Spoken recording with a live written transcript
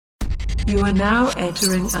You are now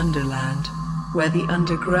entering Underland, where the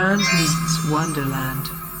underground meets Wonderland,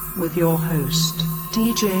 with your host,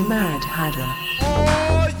 DJ Mad Hatter.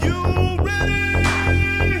 Are you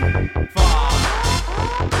ready? 5,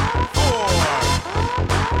 4,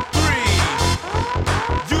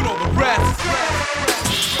 3, you know the rest.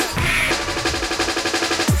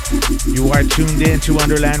 You are tuned in to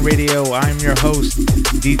Underland Radio. I'm your host,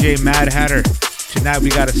 DJ Mad Hatter. Tonight we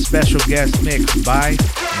got a special guest mix by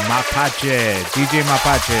Mapache, DJ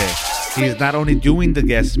Mapache. He is not only doing the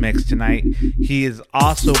guest mix tonight, he is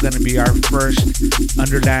also going to be our first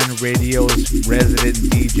Underland Radio's resident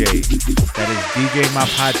DJ. That is DJ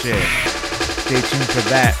Mapache. Stay tuned for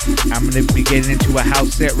that. I'm going to be getting into a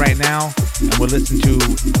house set right now, and we'll listen to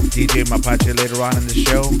DJ Mapache later on in the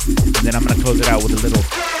show, and then I'm going to close it out with a little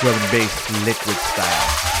drum and bass liquid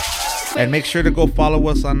style. And make sure to go follow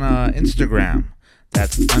us on Instagram.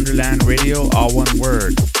 That's Underland Radio, all one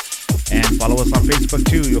word. And follow us on Facebook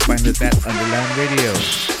too. You'll find us at Underland Radio.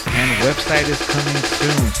 And website is coming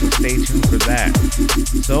soon, so stay tuned for that.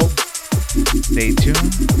 So, stay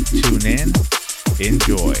tuned, tune in,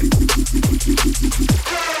 enjoy.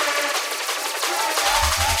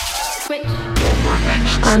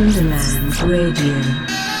 Underland Radio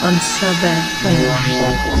on Sub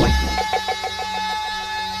FM.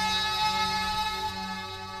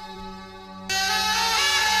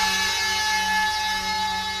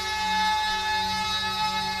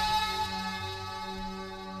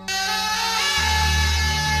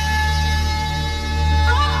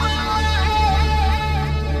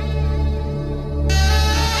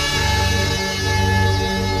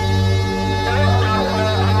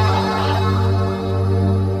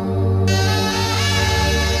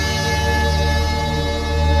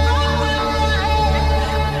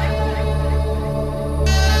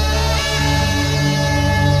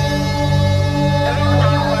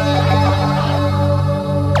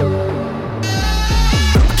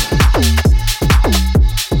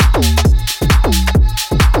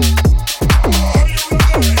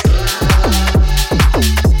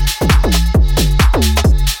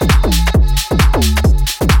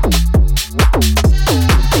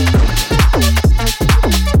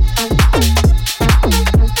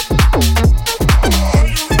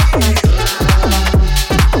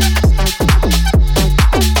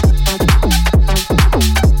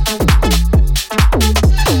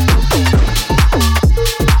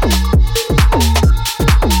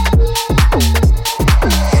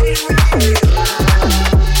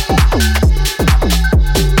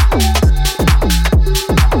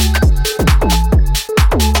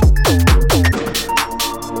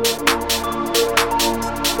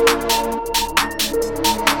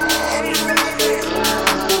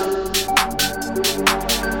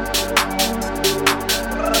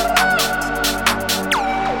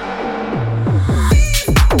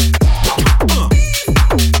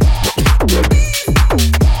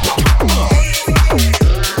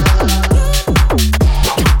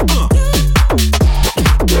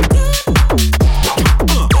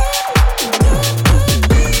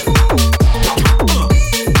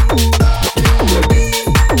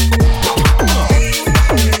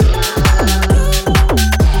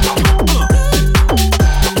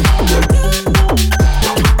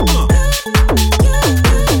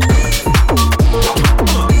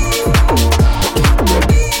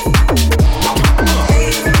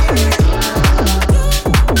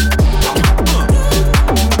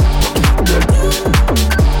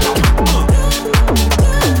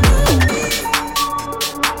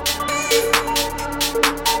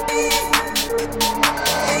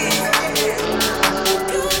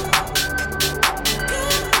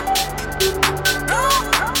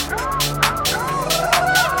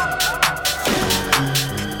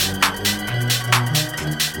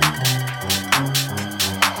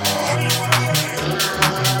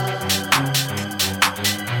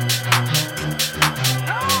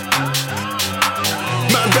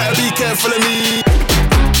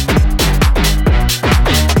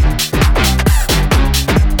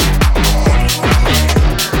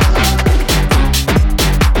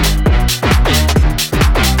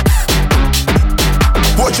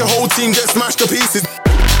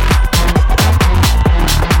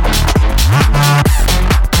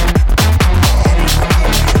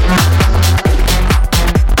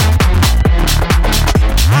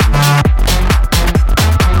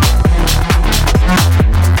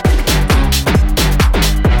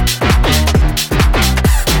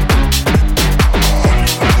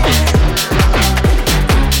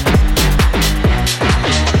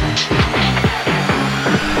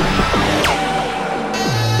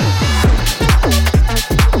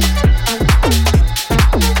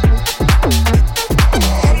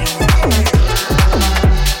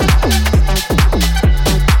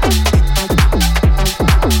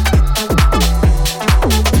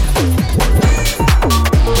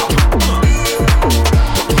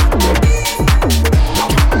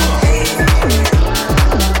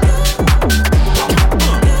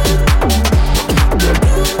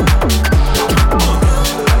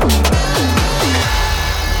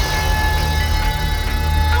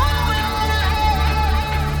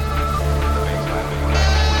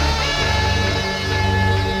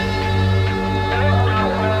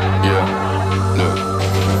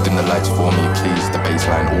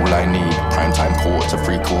 baseline, all I need. Prime time, quarter to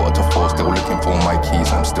three, quarter to four. Still looking for my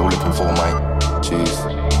keys, I'm still looking for my cheese.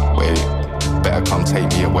 Wait, better come take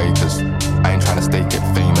me away, cause I ain't tryna stay, get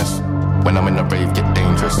famous. When I'm in the rave, get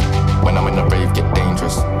dangerous. When I'm in the rave, get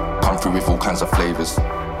dangerous. Come through with all kinds of flavors.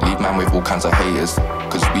 Leave man with all kinds of haters.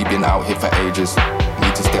 Cause we been out here for ages.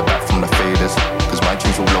 Need to step back from the faders. Cause my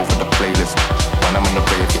tunes all over the playlist. When I'm in the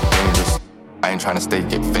rave, get dangerous. I ain't tryna stay,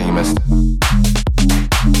 get famous.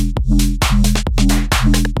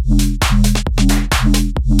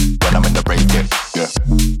 When I'm in the rave, yeah.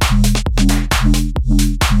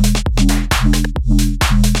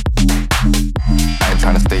 I ain't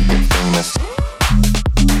tryna stay, get famous.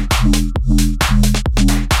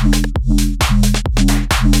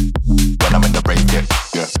 When I'm in the rave, yeah.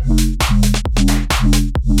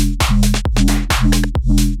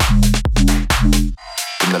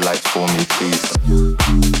 Dim the lights for me, please.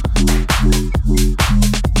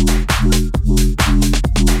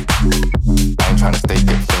 I ain't tryna stay,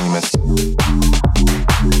 get famous.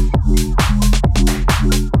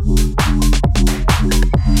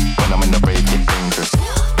 When I'm in the rave, get dangerous.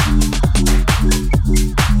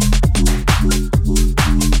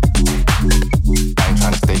 I ain't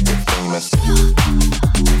tryna stay, get famous.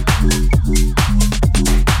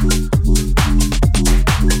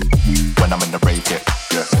 When I'm in the rave, yeah.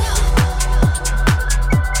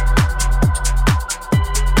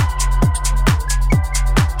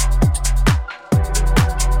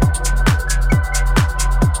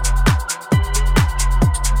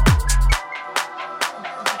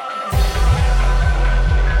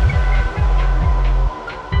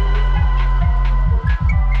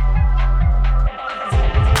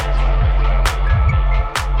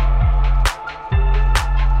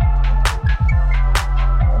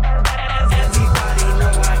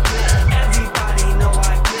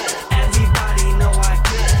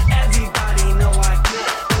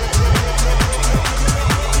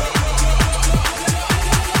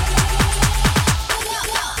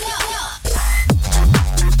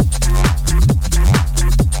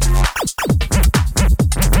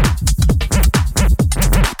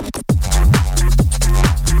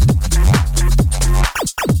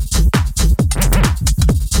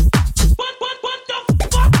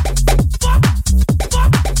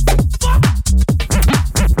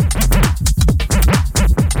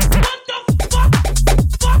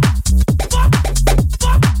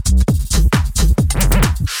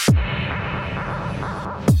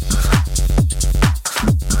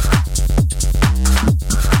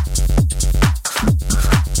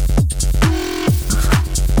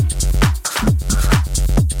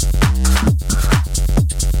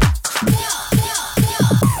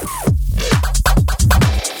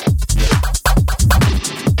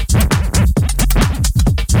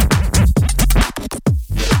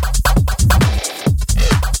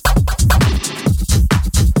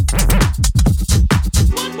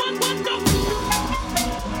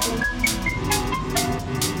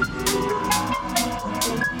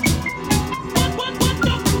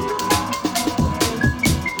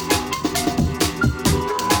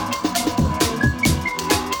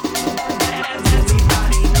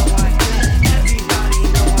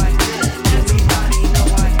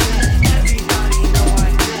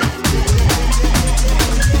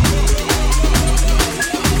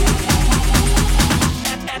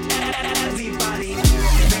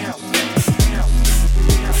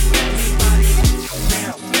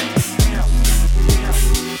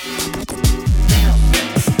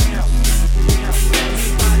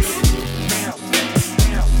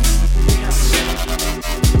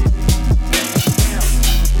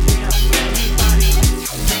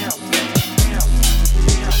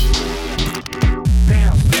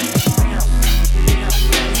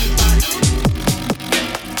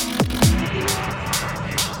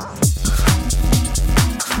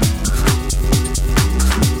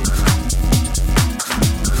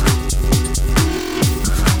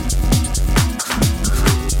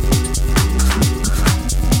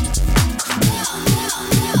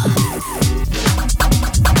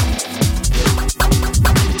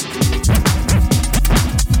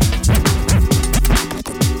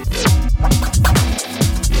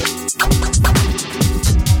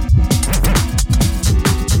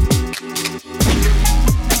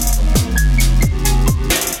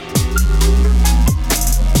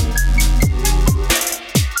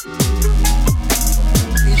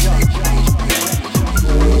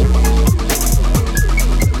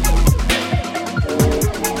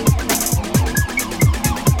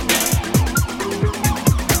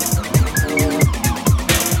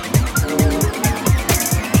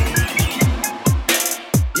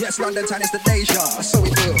 London town is the deja, so we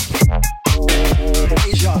do.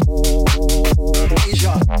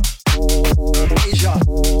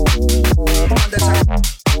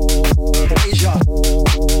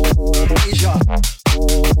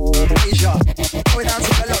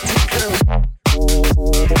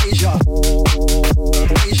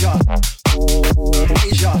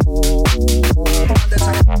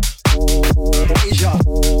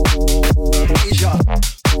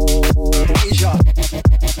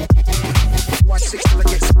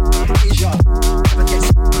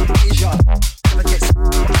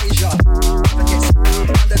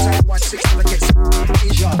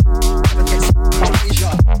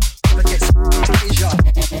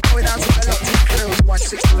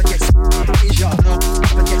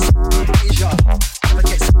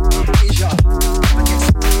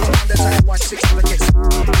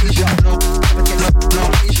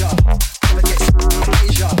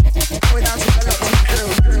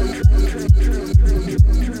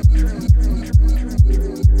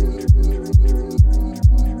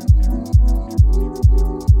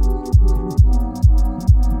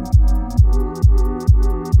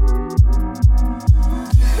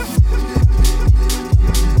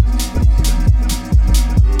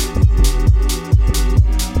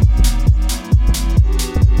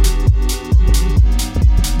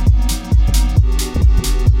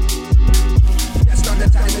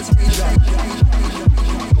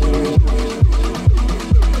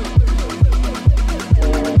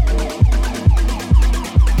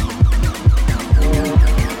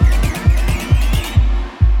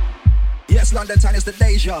 the time is the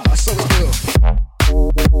deja, so we do.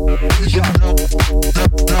 Deja,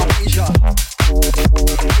 deja,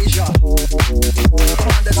 deja.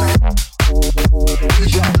 On the time.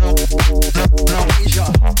 Deja, deja,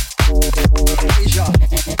 deja.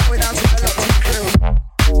 Going down to the love crew.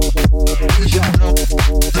 Deja, deja,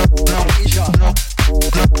 deja.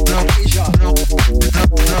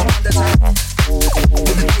 On the time.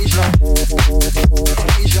 Deja,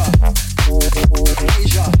 deja,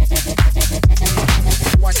 deja.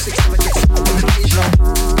 1-6 delegates, Asia,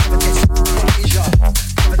 delegates, Asia,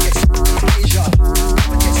 delegates, Asia,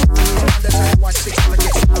 delegates. On the time, 1-6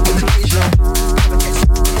 delegates, Asia, delegates,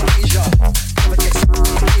 Asia, delegates,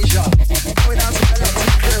 Asia. Going down to the left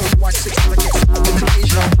crew, 1-6 delegates,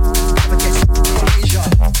 Asia, delegates, Asia,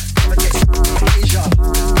 delegates, Asia,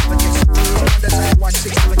 delegates. On the time,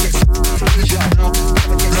 1-6 delegates, Asia, delegates,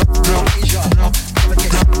 Asia,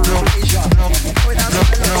 delegates, Asia. Going down to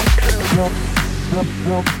the left crew.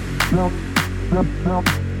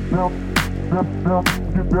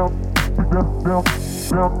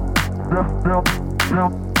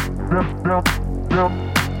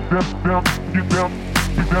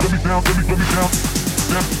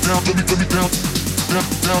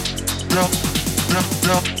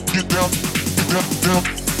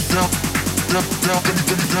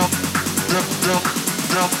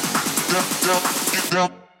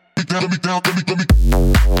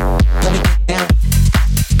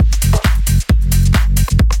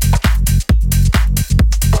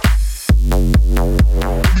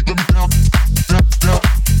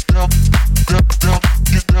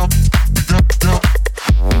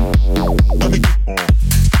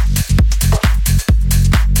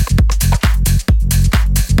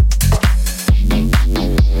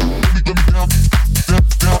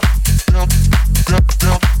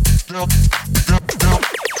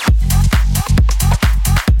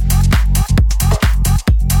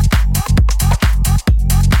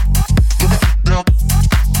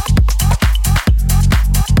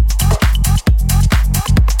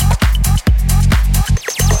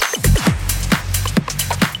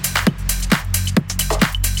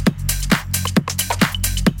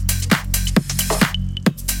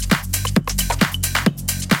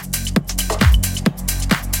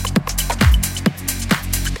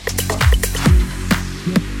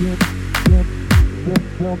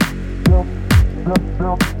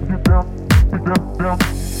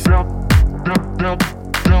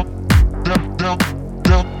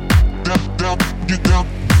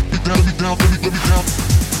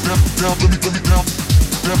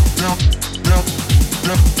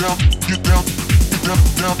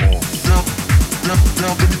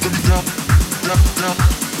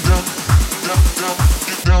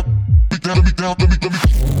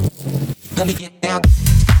 Let me get down.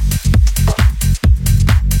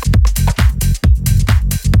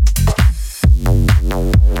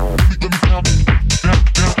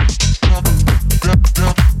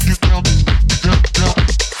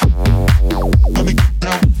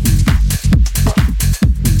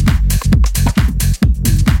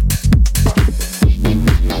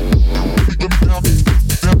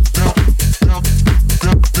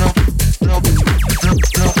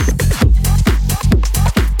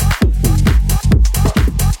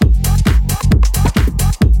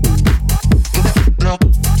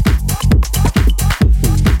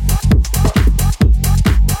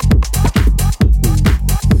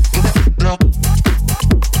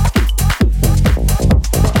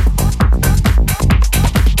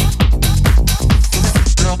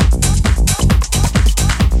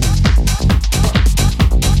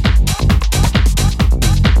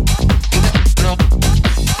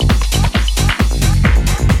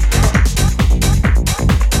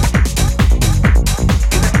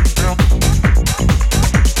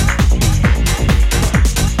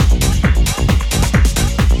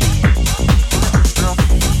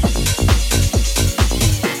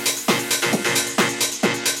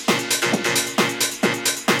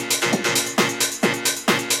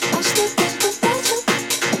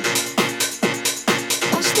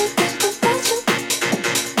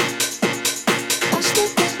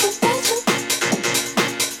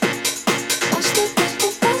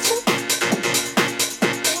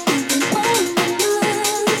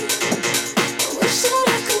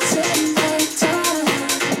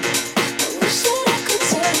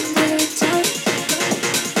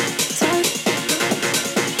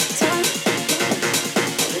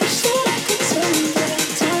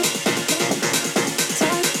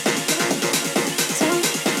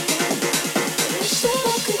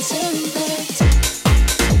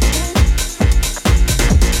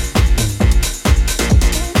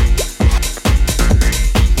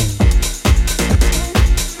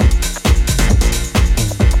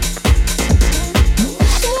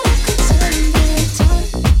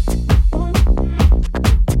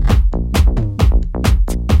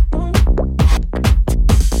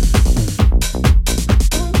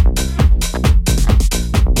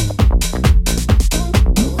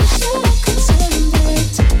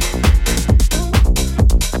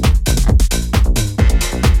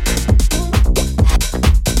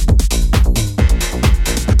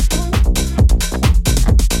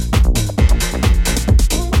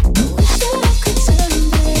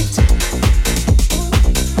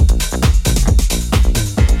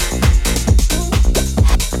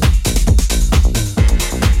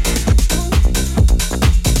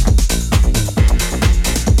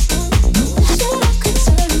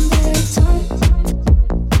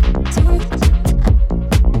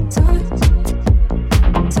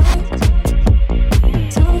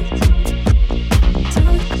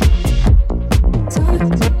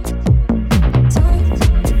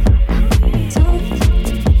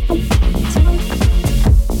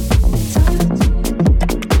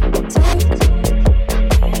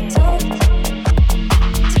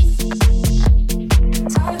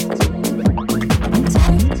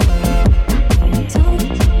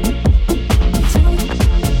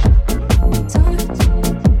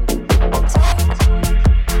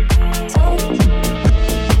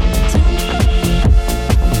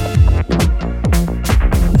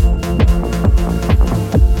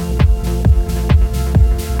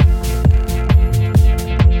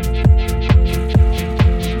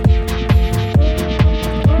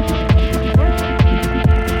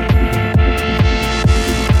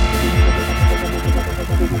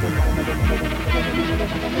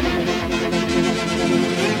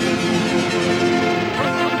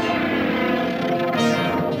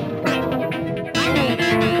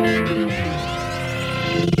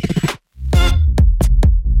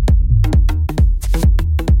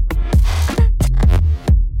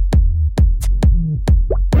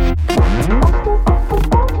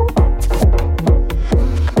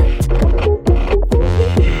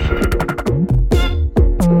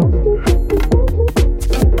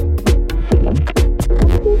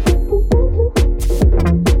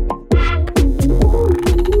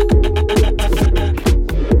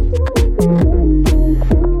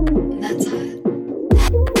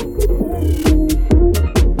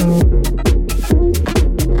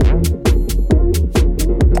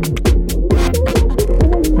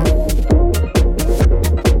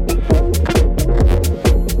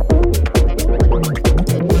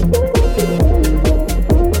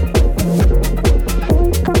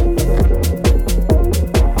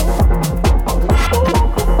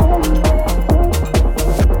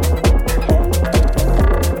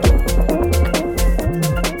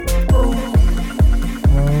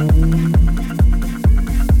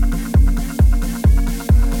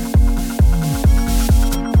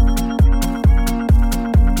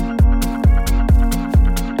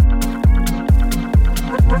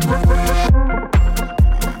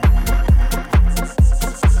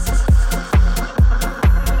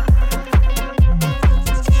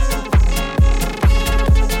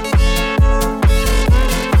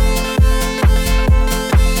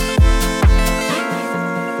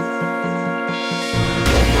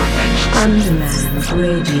 Underland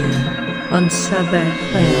Radio on Sub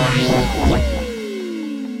FM.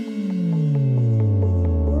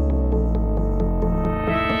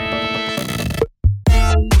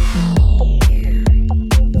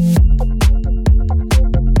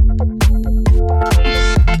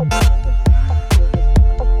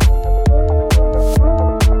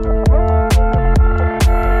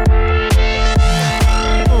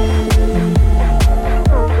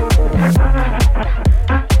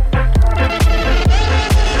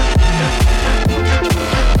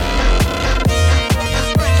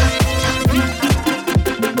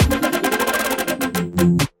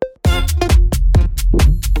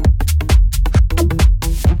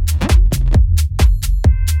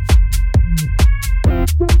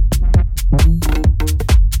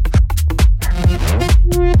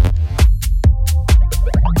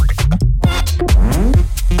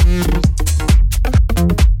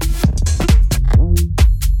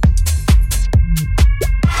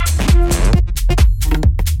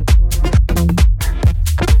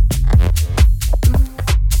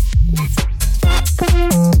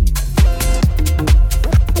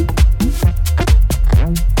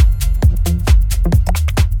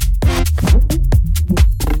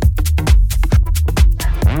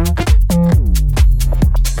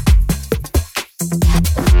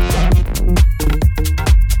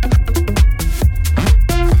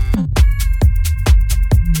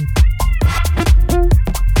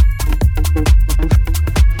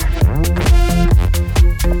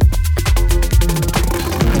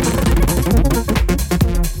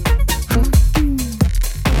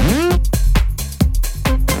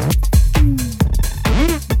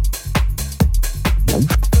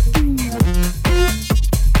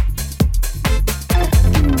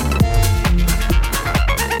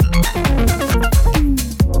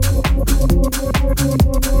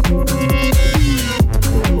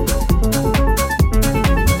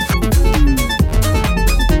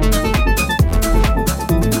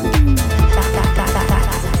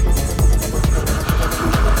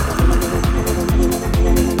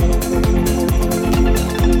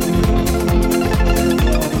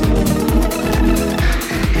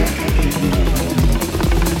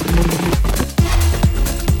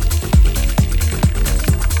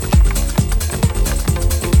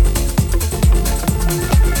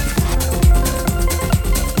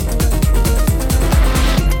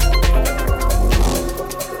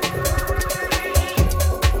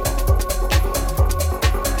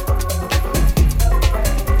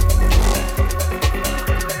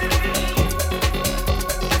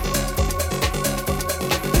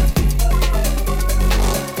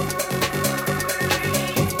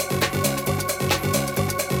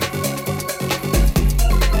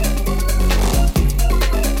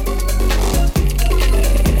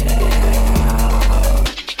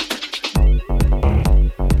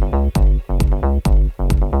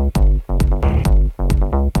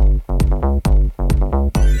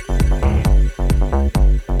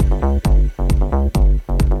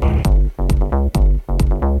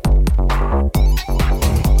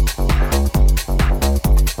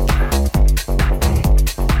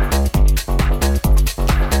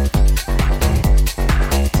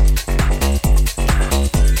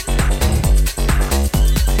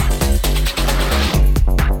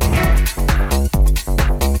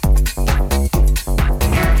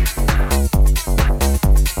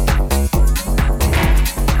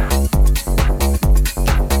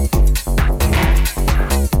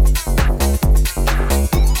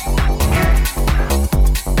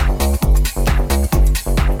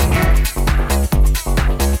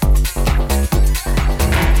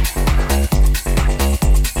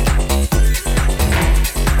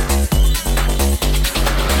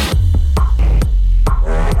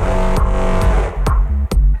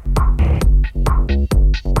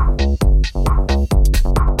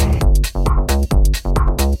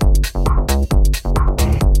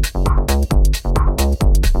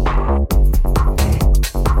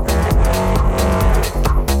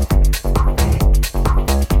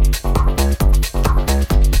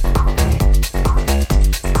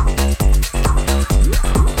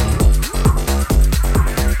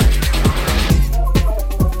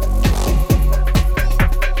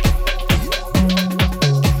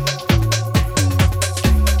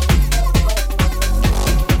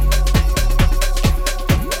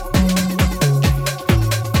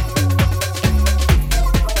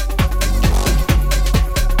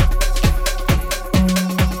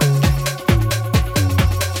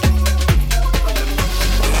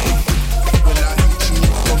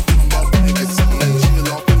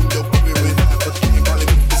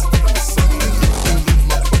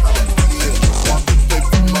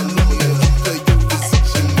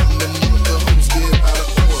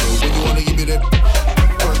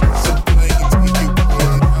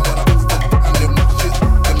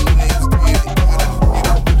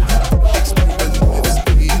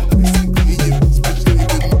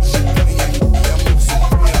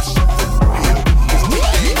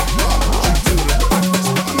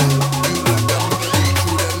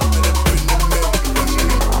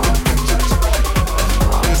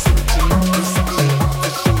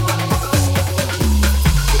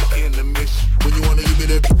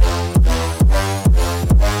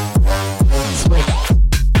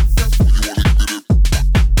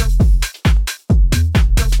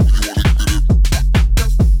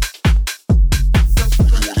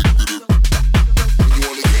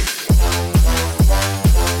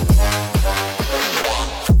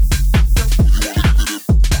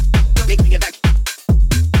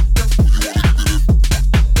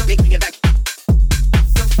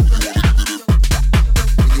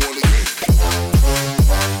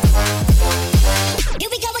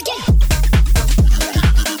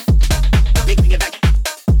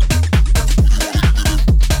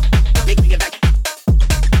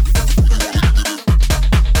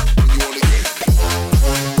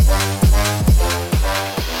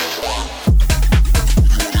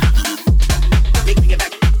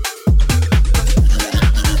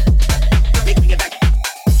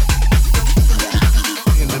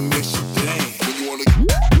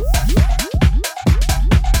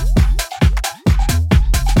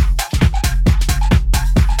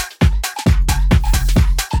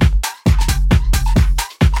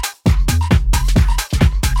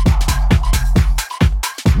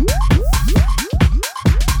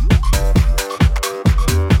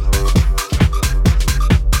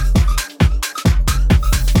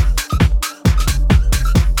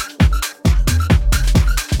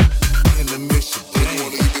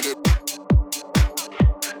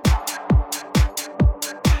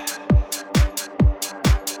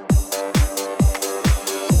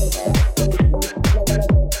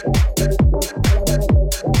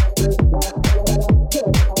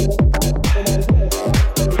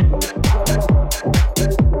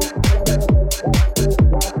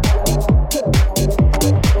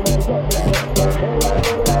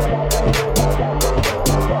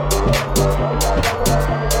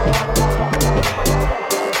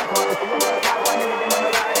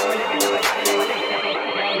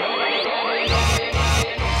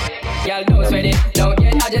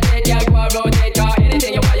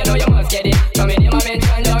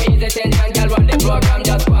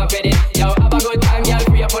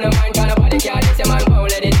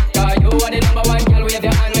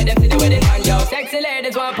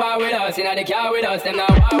 the car with us, them not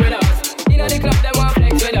war with us. Inna the club, them want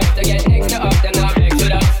flex with us. To get next to us, them not vex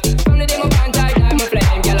with us. From the day my contact, I'm a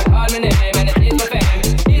flame. Girl, I call my name and it is my fame.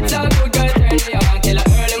 It's all good, girl, turn me on till I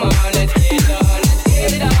early morning. Let's get it on, let's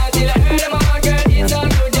get it on till I early morning, girl. It's all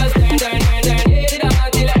good, just turn. Get it on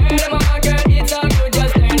till I early morning, girl. It's all good,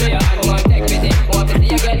 just turn me on. Come on, take me in. Want to see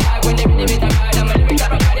you get high when they really beat a ride. I'm a lyric up,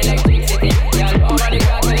 I got electricity. Girl, over the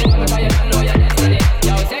grass, when it's on fire, you don't know your destiny.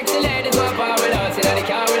 Yo, sexy ladies want power with us. Inna the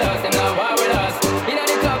car with us, them not war with us. Inna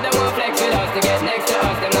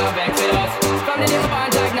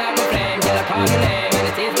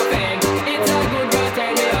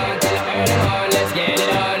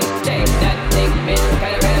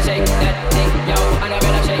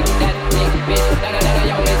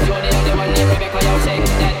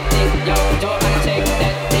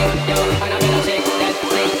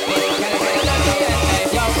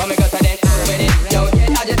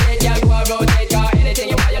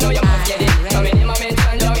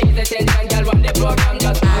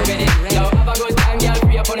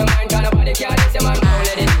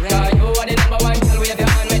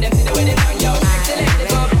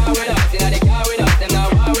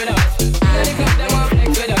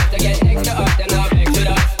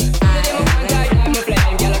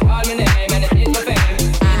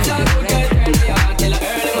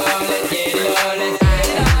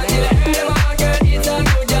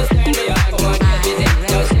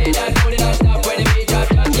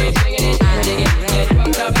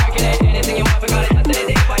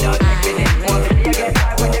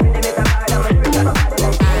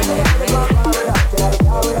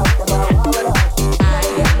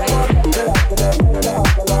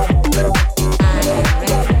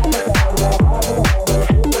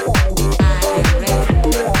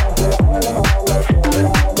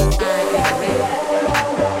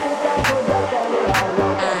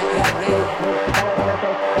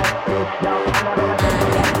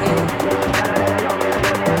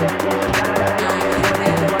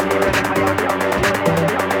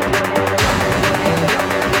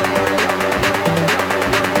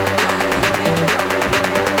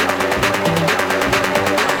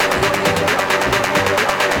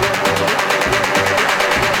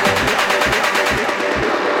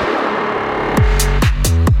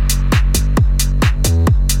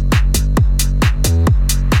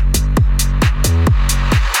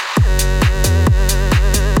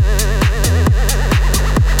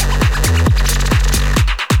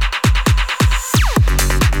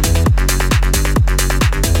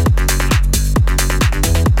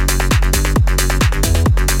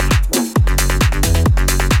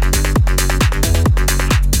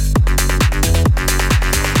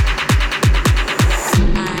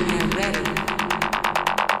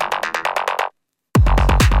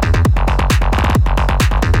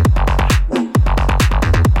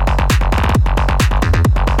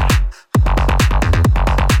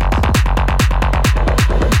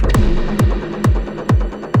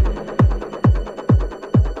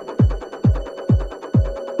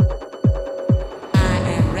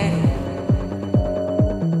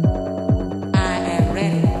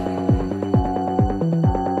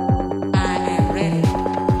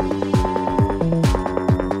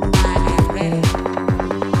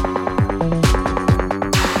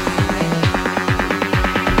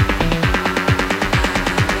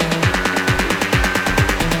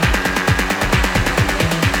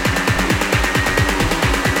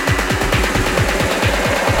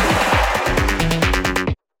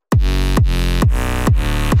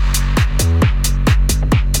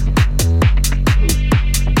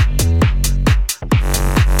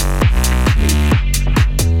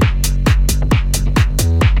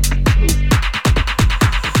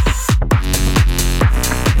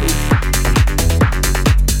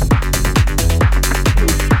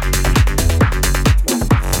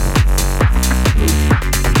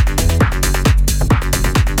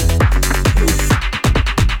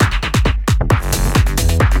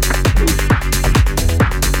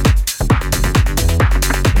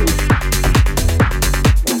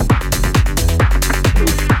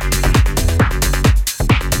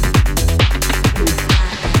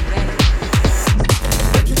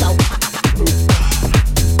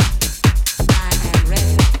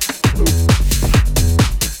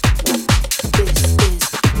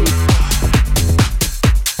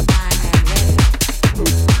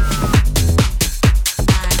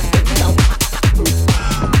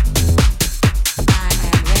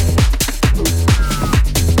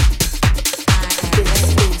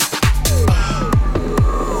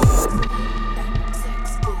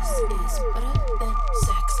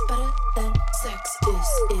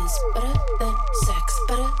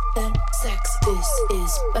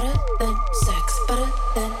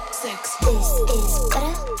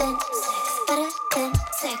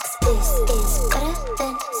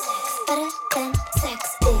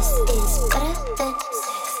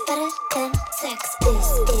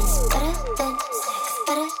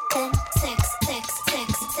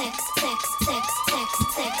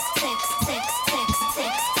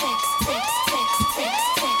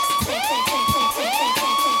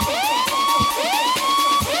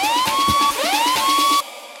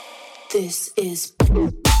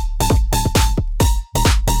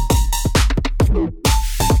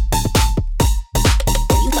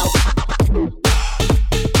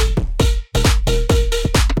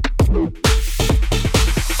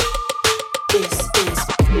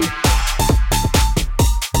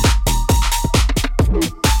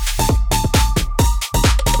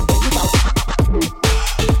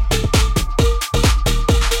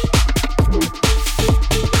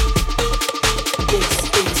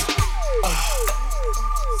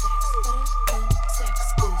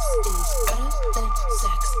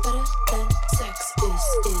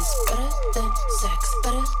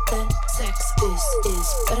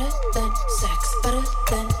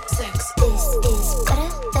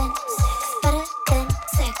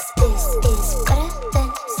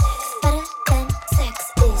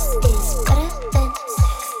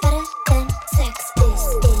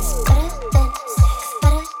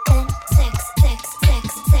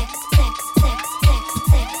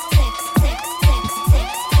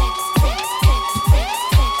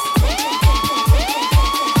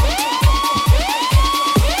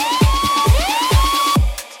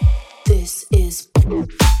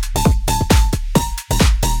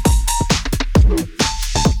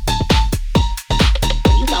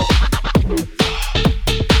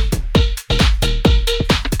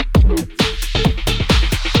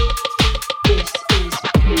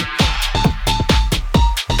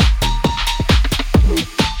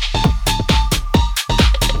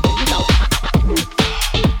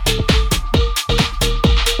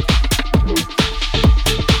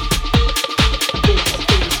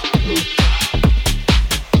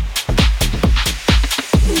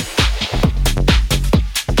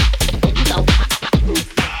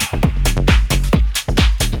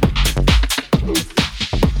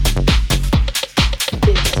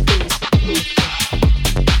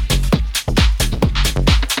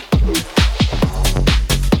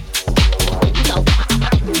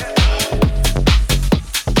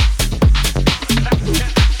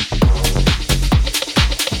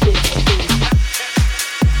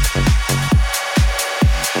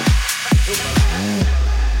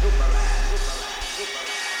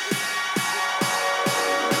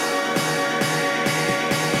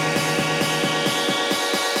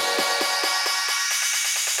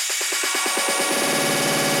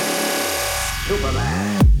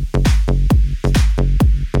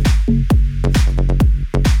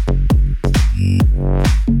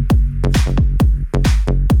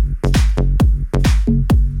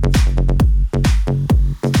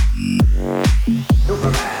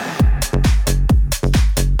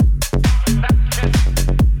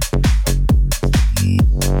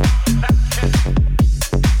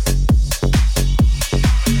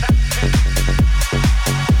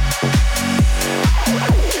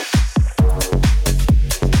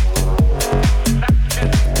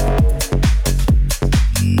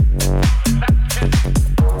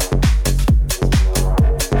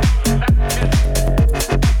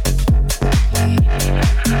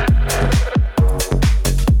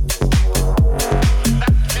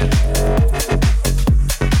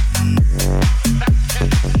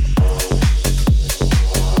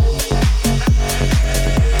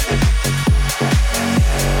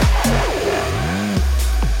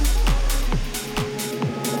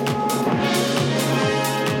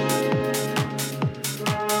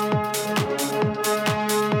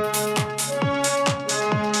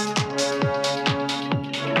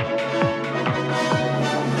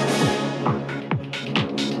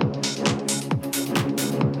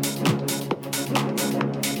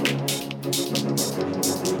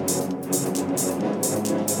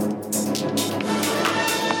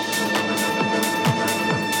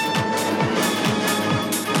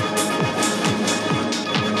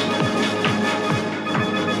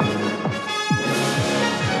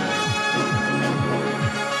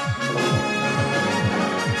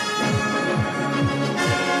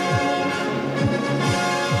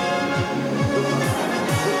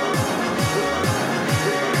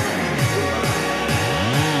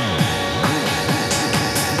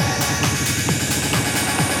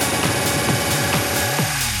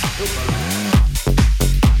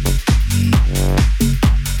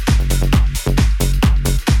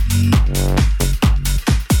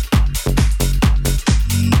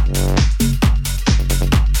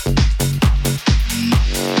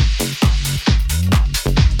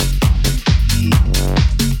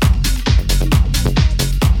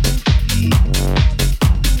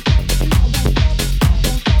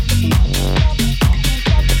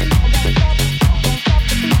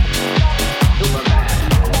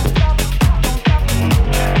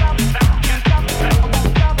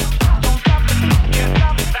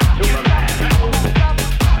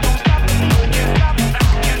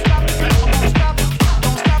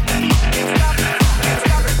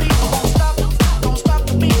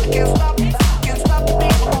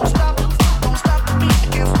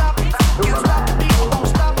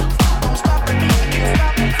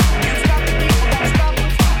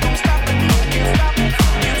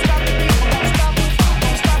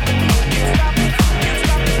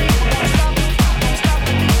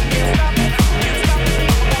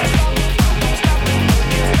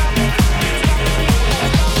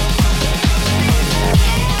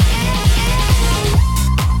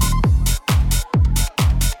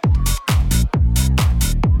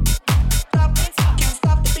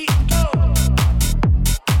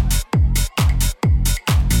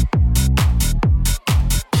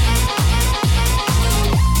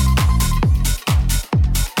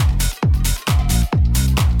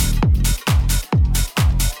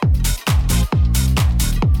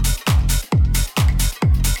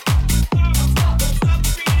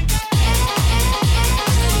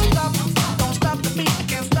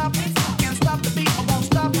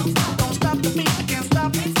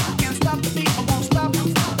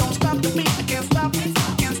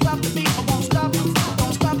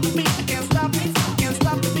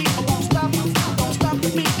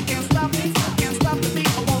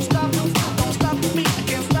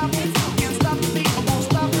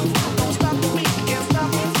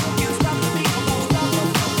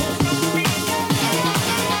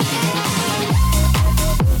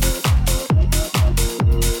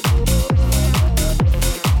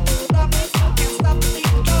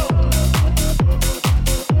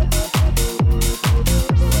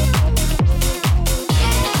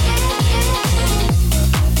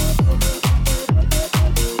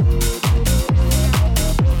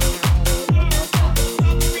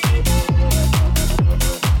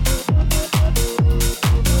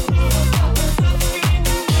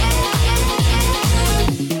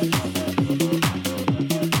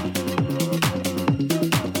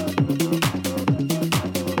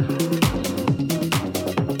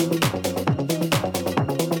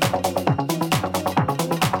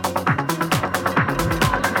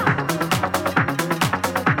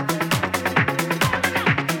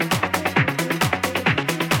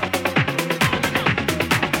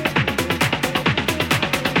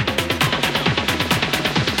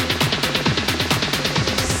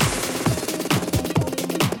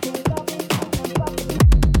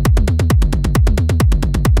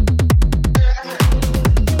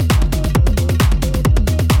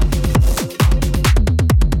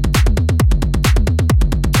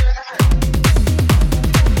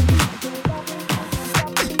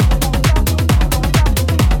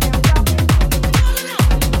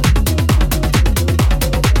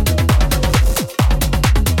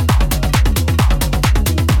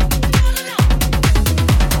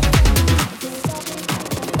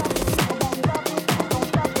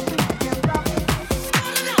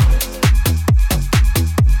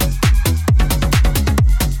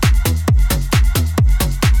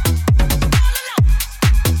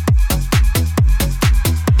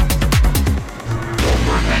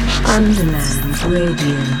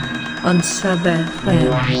Meridian on Sub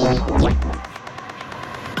FM.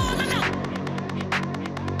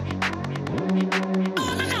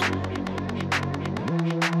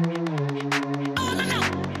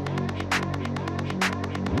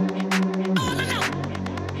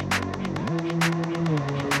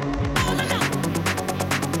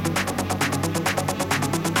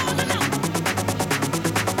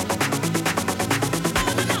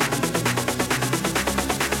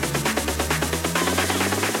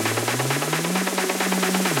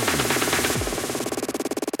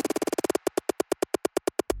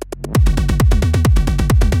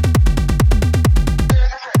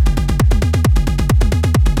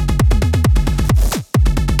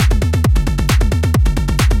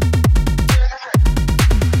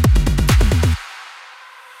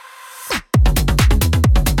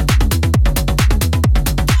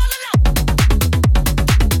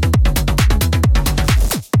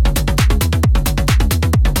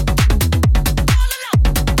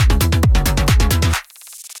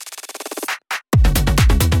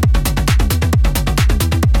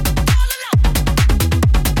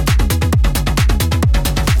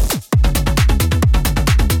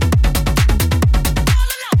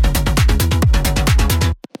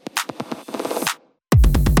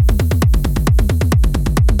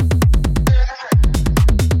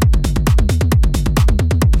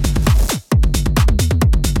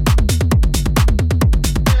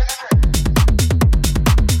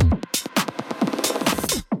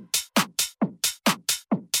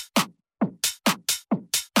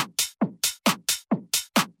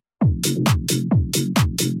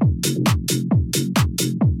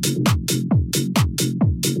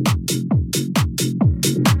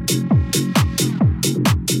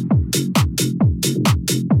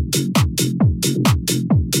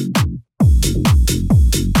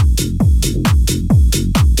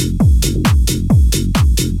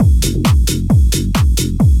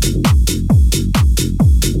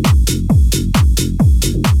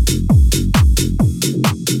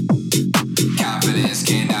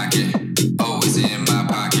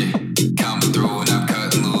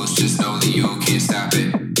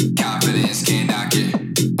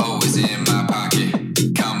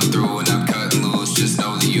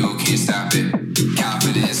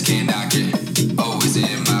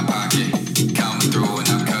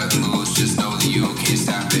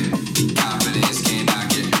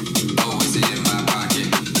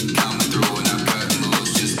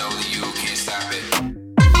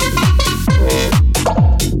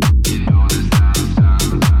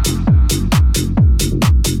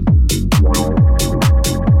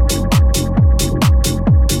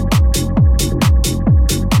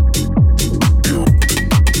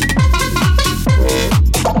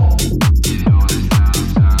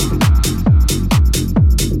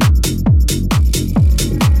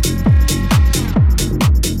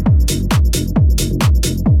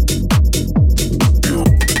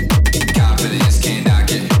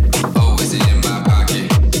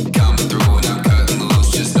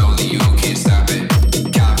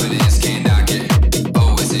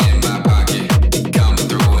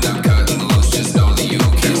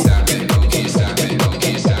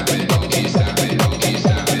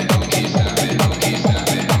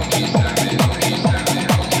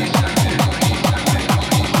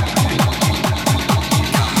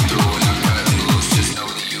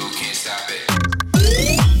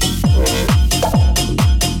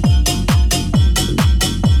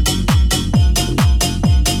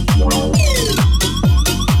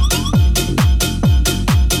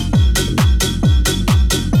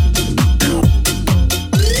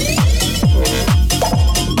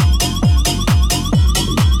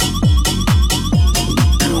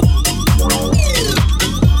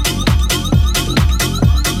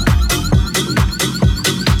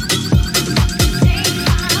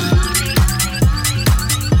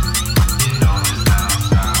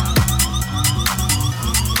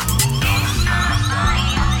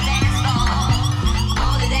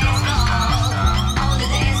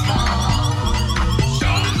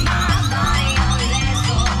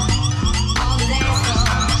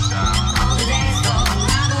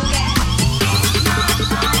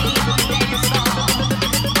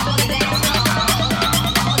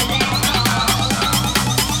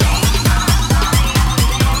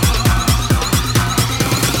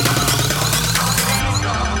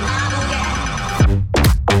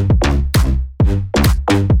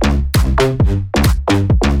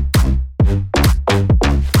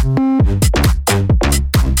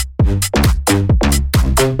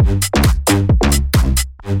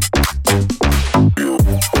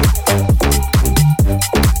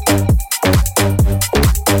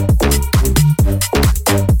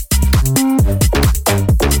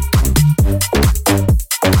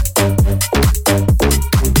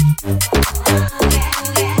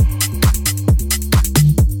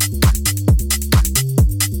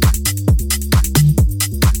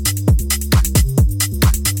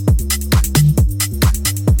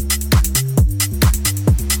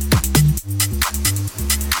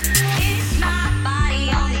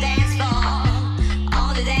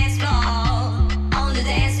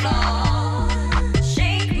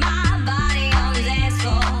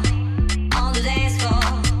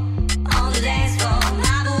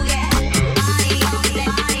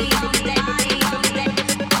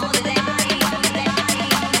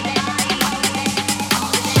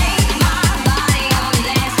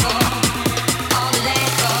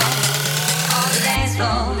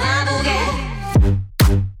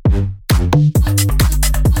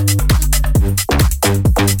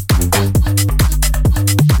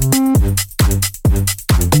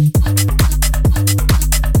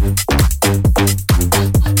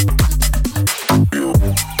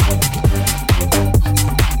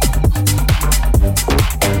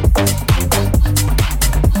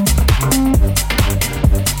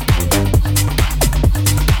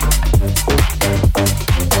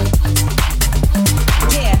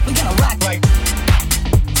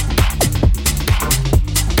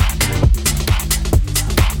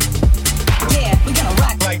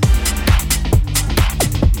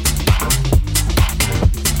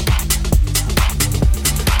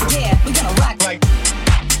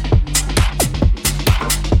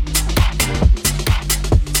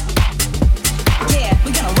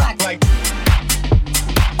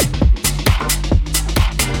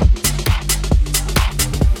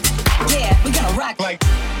 like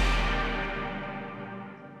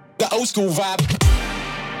the old school vibe.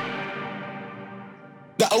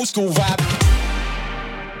 The old school vibe.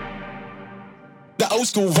 The old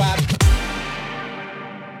school vibe.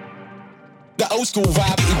 The old school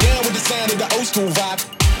vibe. You down with the sound of the old school vibe.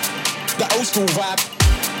 The old school vibe.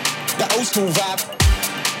 The old school vibe.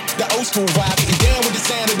 The old school vibe. You down with the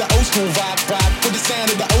sound of the old school vibe. Vibe with the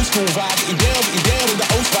sound of the old school vibe. You down with the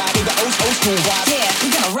old vibe. With the old school vibe. Yeah, we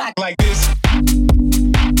gonna rock like this.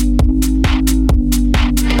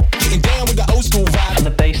 Getting down with the old school vibe.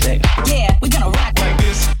 the basic. Yeah, we gonna rock like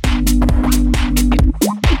this.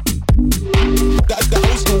 The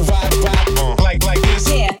old school vibe, like this.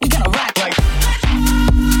 Yeah, we gonna rock like.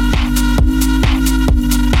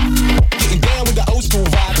 Getting down with the old school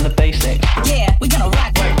vibe. the basic. Yeah, we gonna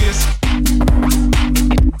rock like this.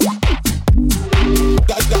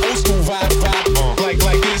 The old school vibe,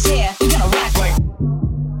 like this. Yeah, we gonna rock like.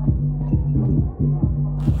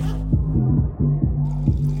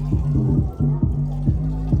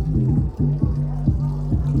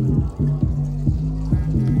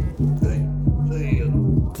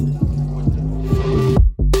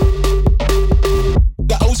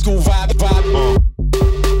 The old school vibe,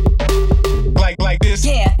 like this.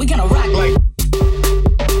 Yeah, we gonna rock like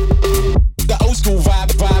the old school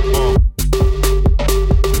vibe,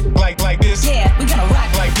 like this. Yeah, we gonna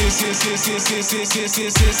rock like this.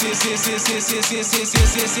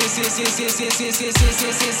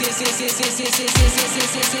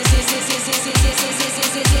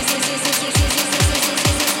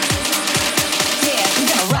 Yeah, we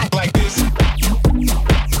gonna rock Like this.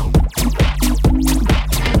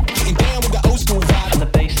 Getting down with the old school vibe. the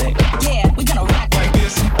basic. Yeah, we gonna rock Like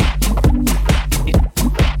this.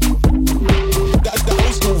 The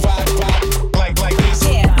old school vibe, like this.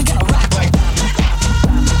 Yeah, we gonna rock Like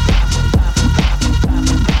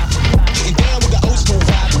getting down with the old school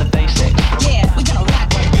vibe. the basic. Yeah, we gonna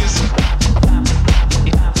rock Like this.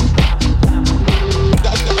 The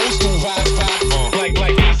old school vibe,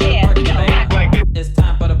 like this. Yeah, we gonna rock Like this. It's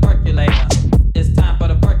time for the percolator. It's time for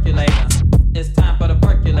the percolator. It's time for the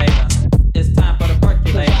percolator. It's time for the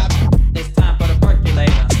percolator. It's time for the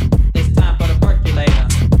percolator.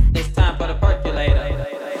 It's time for the percolator. It's time for the percolator.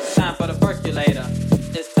 It's time for the percolator.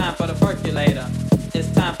 It's time for the percolator.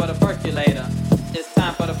 It's time for the percolator. It's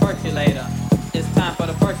time for the percolator. It's time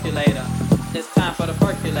for the percolator. It's time for the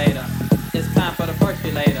percolator. It's time for the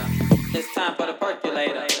percolator. It's time for the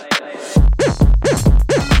percolator.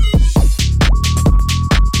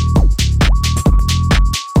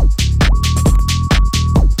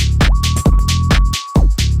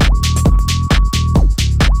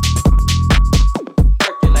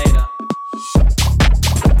 Percolator.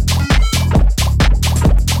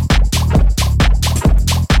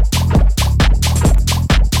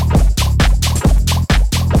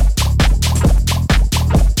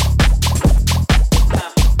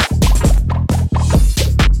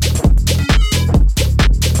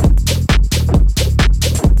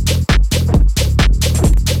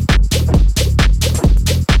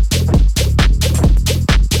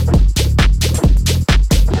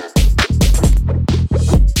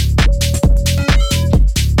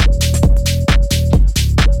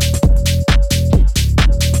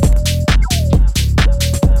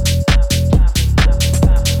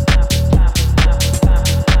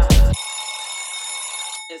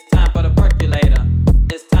 It's time for the percolator.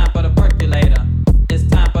 It's time for the percolator. It's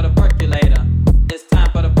time for the percolator. It's time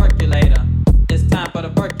for the percolator. It's time for the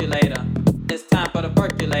percolator. It's time for the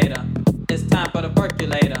percolator. It's time for the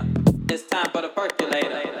percolator. It's time for the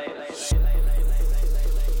percolator.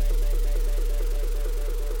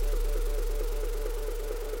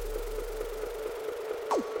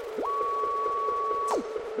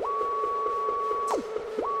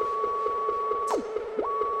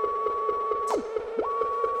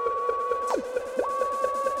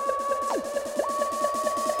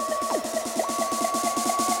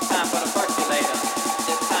 Time for the percolator.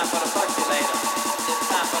 It's time for the percolator. It's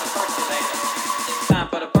time for the percolator. It's time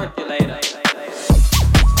for the percolator.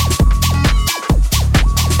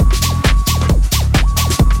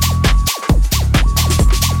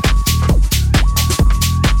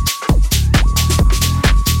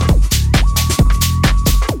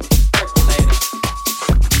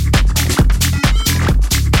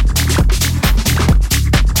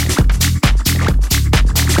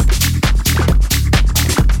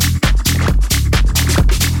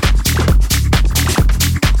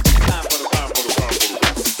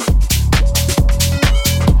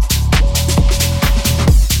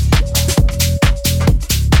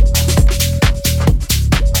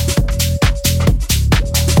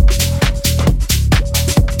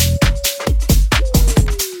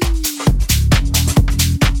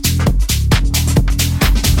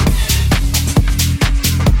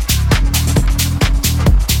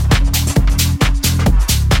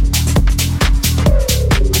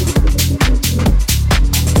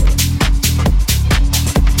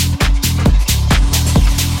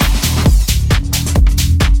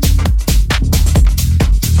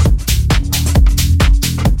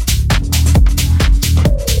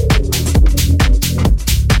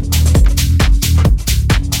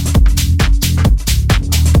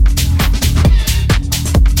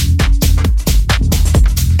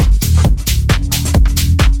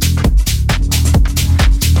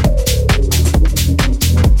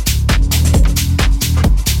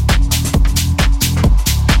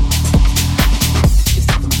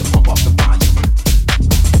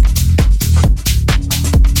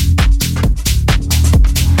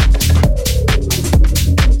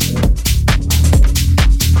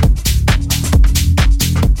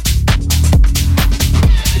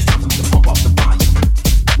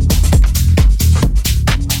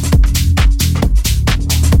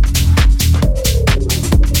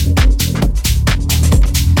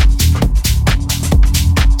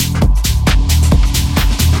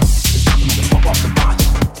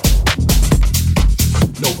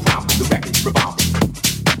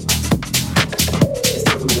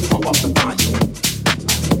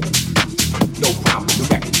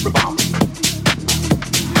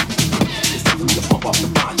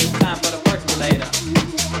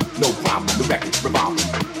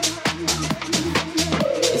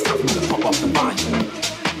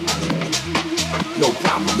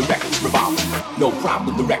 problem, the record's revolving. No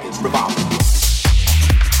problem, the record's revolving.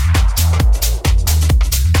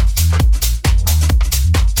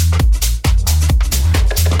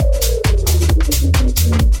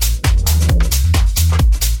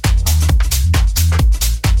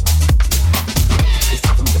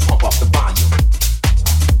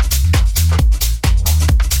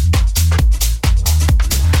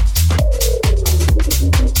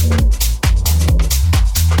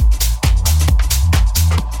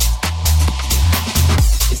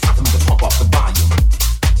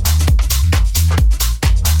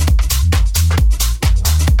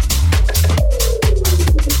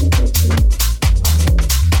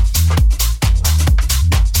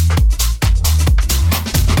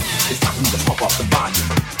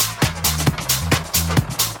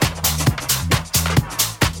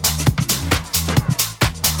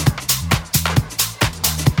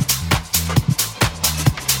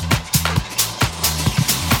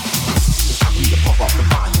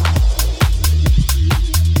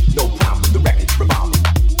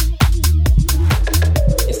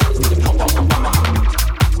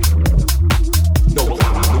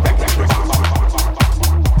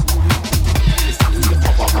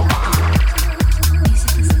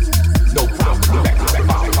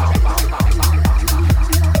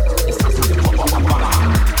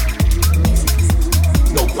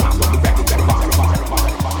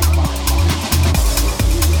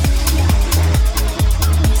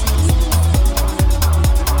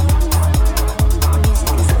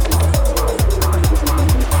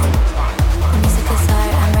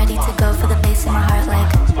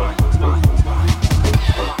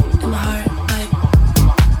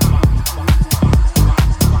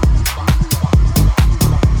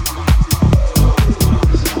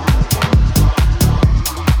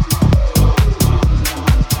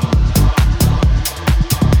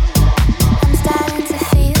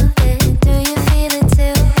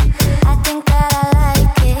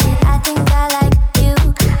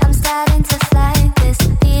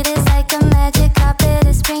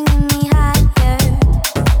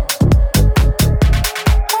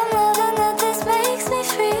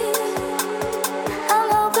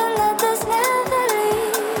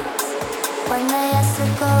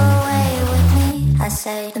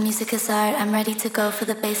 I'm ready to go for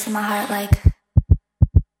the bass in my heart like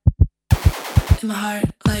in my heart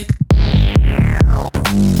like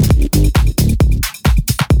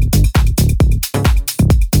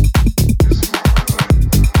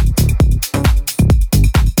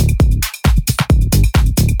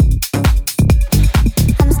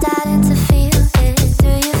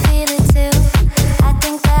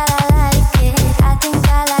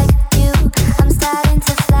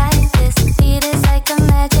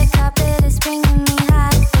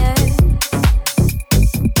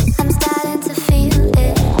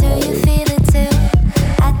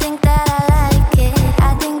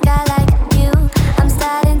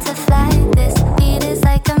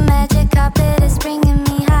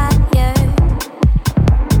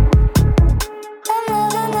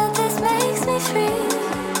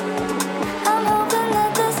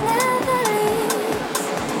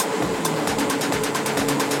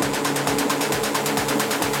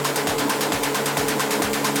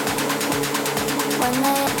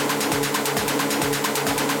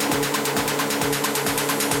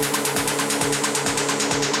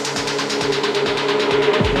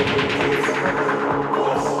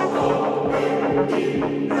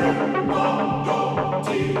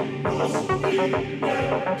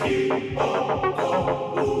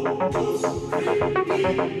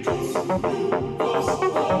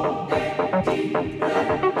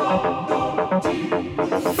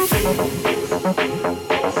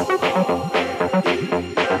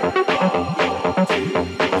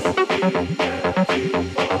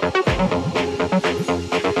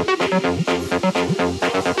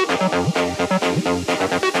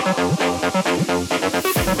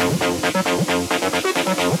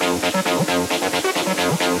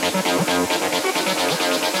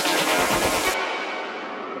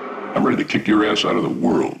I'm ready to kick your ass out of the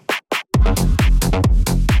world.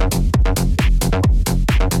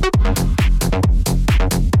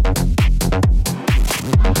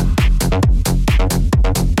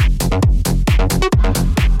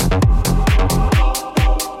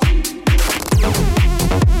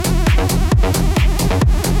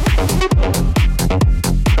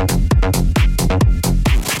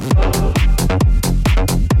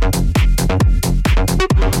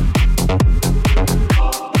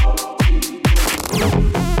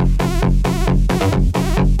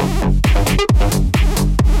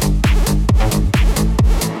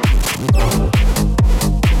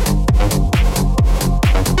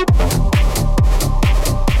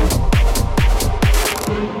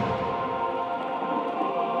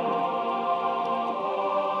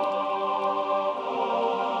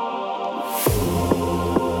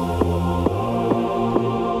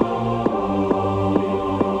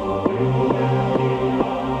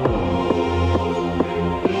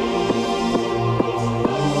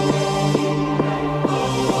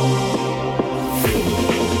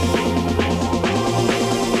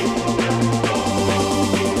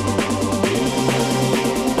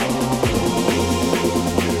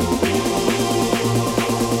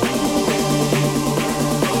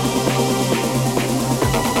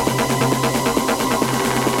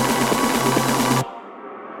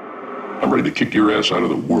 I'm ready to kick your ass out of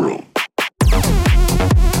the world.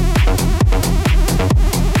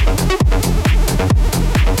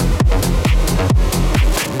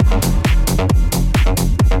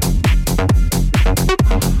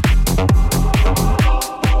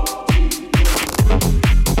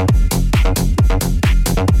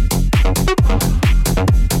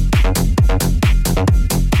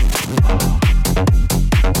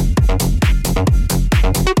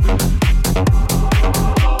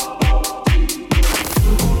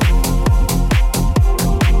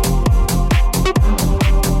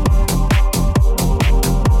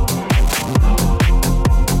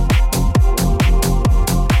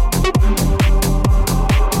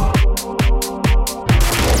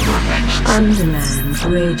 Underland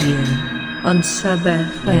Radio on Sub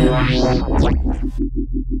FM.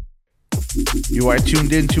 You are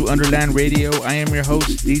tuned in to Underland Radio. I am your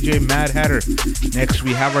host, DJ Mad Hatter. Next,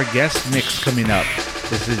 we have our guest mix coming up.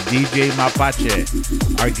 This is DJ Mapache,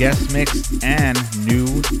 our guest mix and new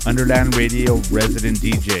Underland Radio resident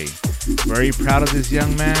DJ. Very proud of this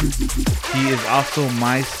young man. He is also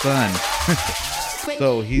my son.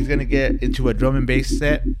 So he's going to get into a drum and bass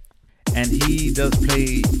set. And he does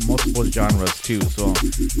play multiple genres too, so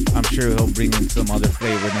I'm sure he'll bring in some other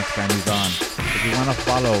flavor next time he's on. If you want to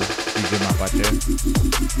follow DJ Mapache,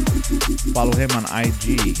 follow him on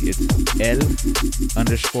IG. It's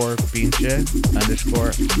L_pinche_Mapache. That's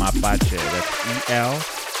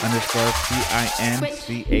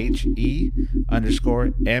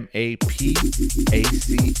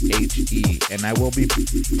EL_PINCHE_MAPACHE. And I will be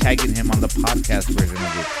tagging him on the podcast version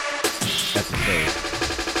of this episode.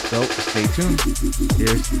 So stay tuned.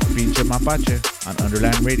 Here's Pinche Mapache on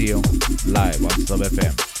Underland Radio, live on Sub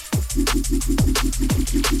FM.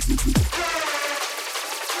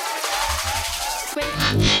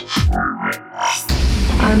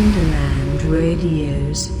 Underland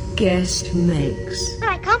Radio's guest mix.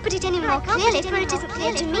 I can't put it any more clearly, for it isn't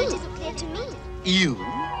clear to me. You,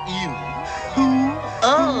 who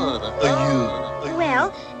are you?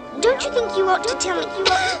 Well, don't you think you ought to tell me?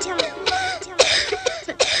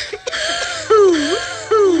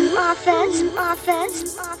 Who are first?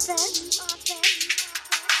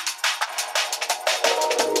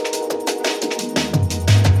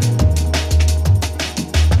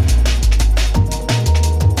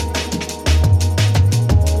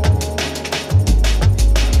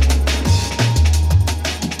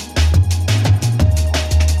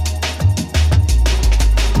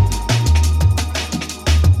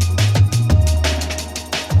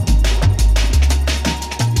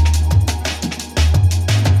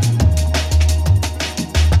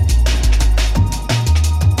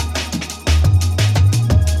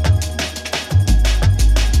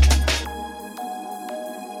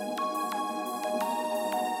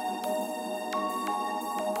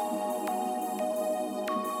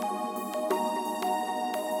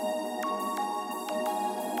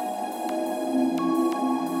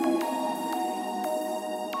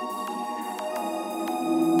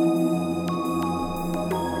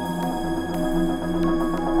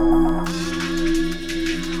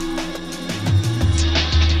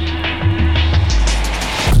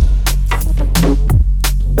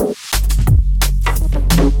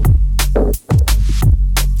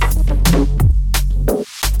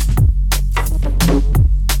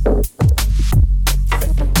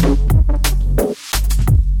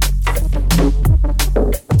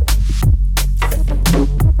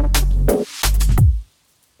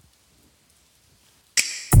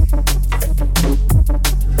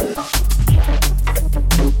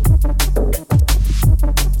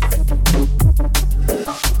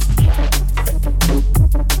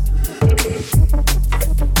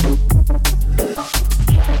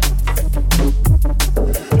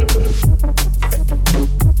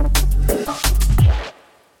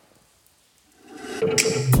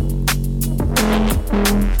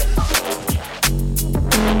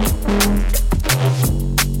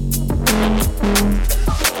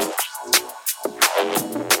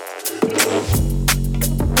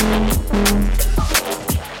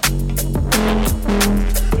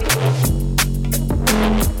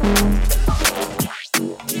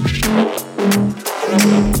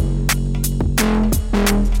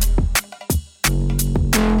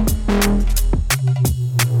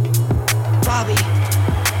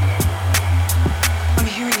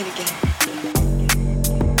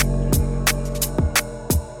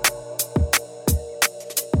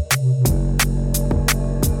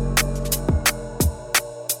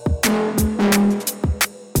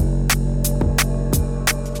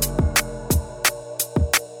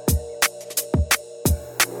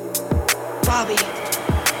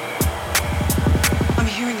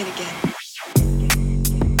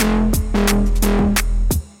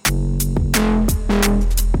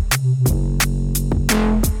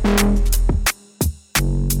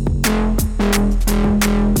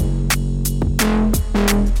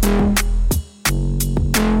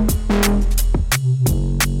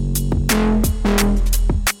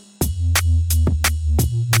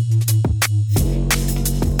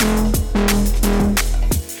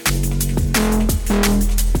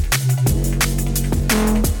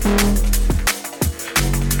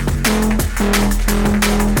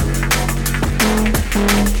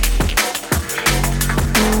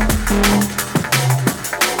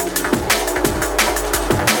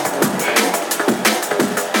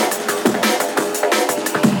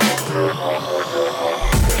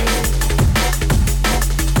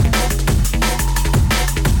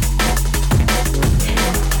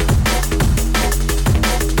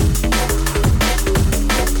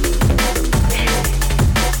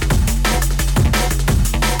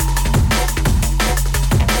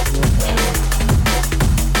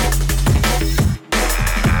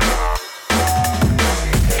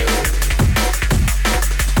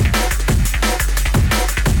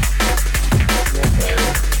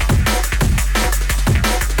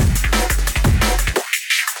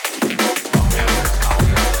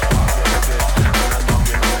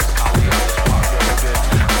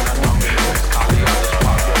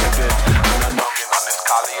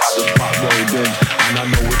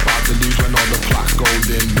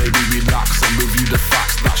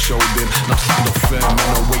 Not fair, man,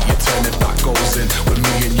 no way you turn if that goes in. With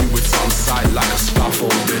me and you, it's on side like a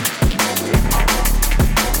scaffolding.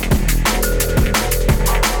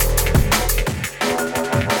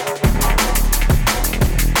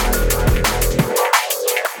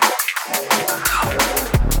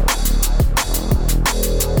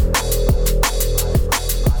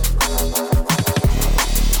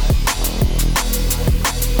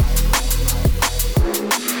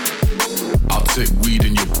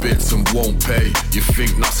 Won't pay. You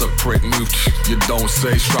think that's a prick move? You don't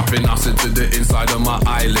say. Strapping acid to the inside of my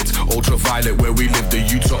eyelids. Ultraviolet, where we live, the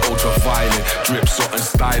youths are ultraviolet. Drip something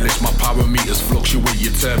stylish. My parameters fluctuate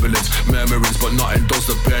your turbulence. Murmurings, but not in those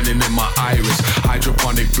that burning in my iris.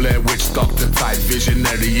 Hydroponic Blair Witch, doctor type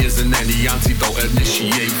visionary. Isn't any antidote,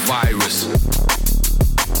 initiate virus.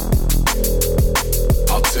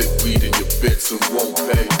 I'll take weed in your bits and won't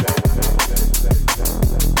pay.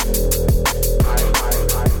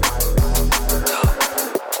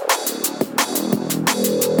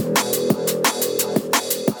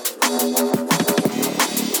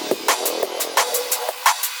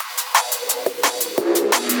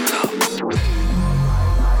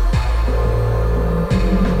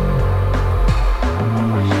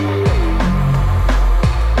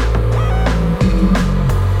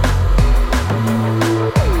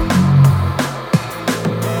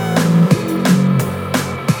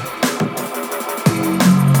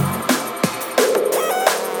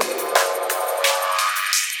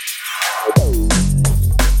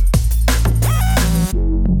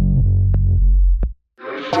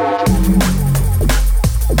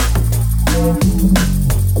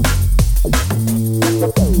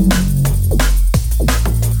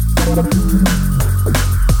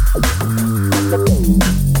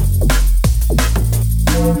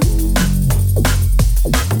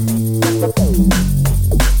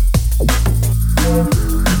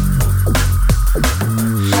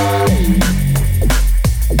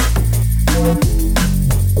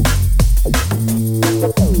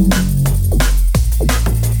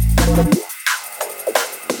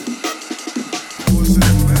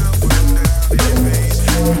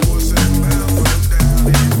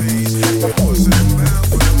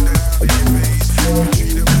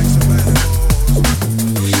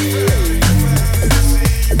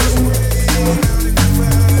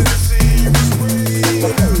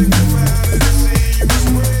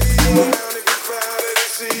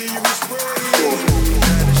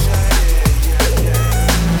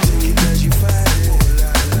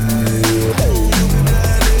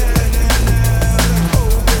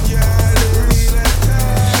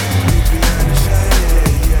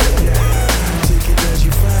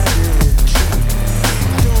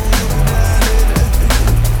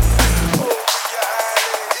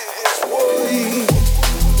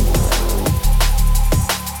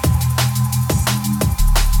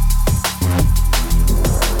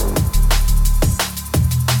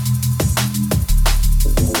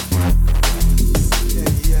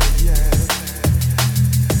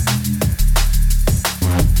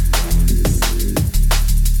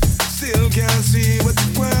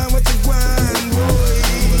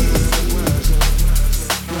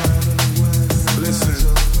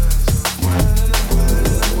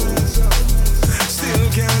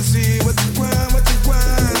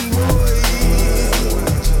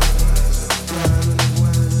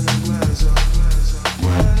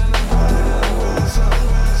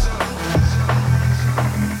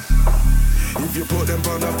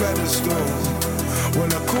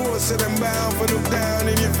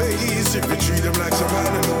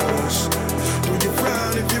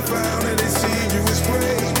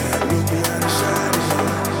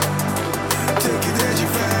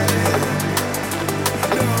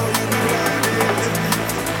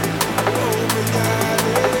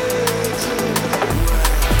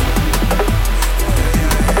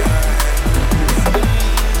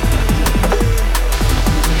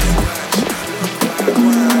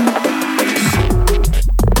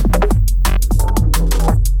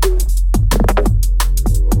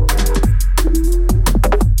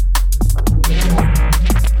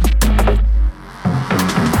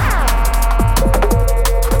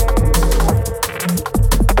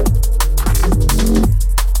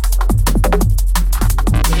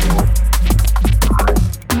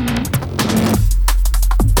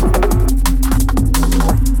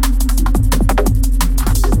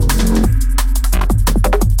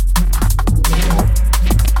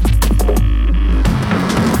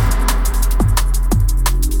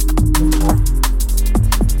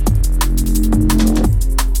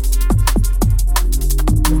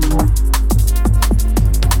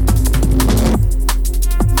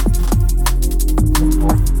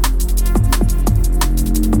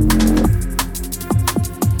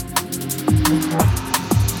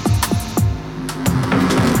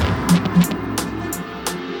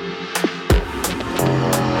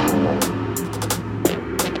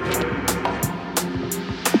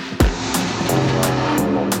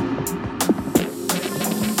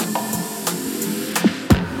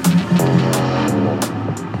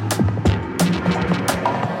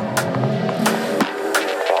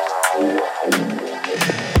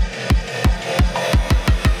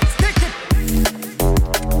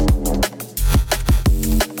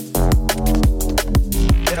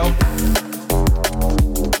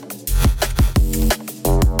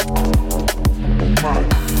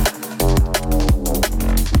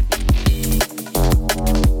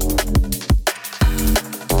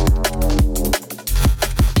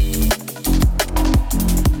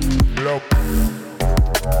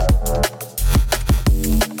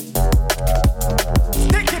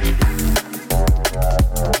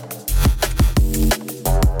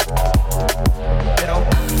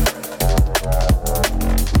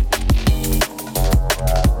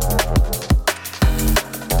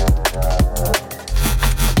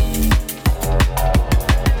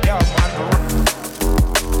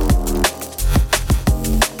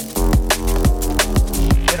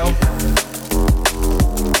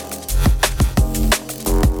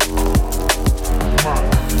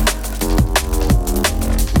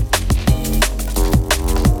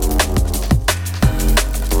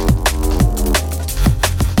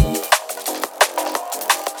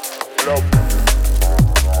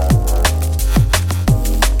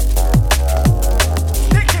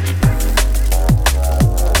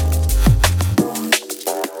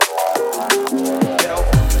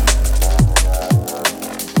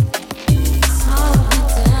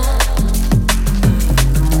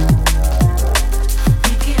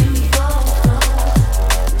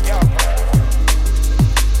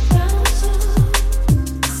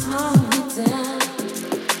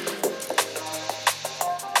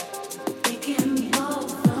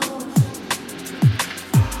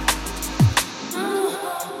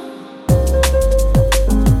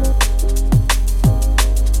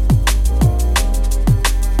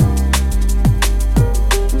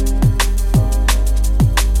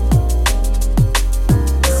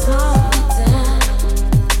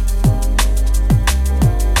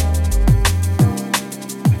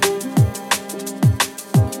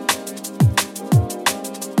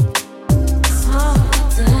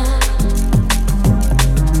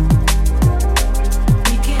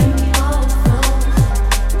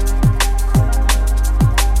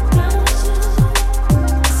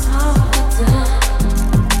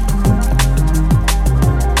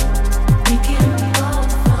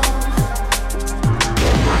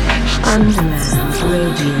 Underland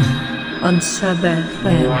Radio on Sub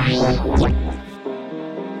FM.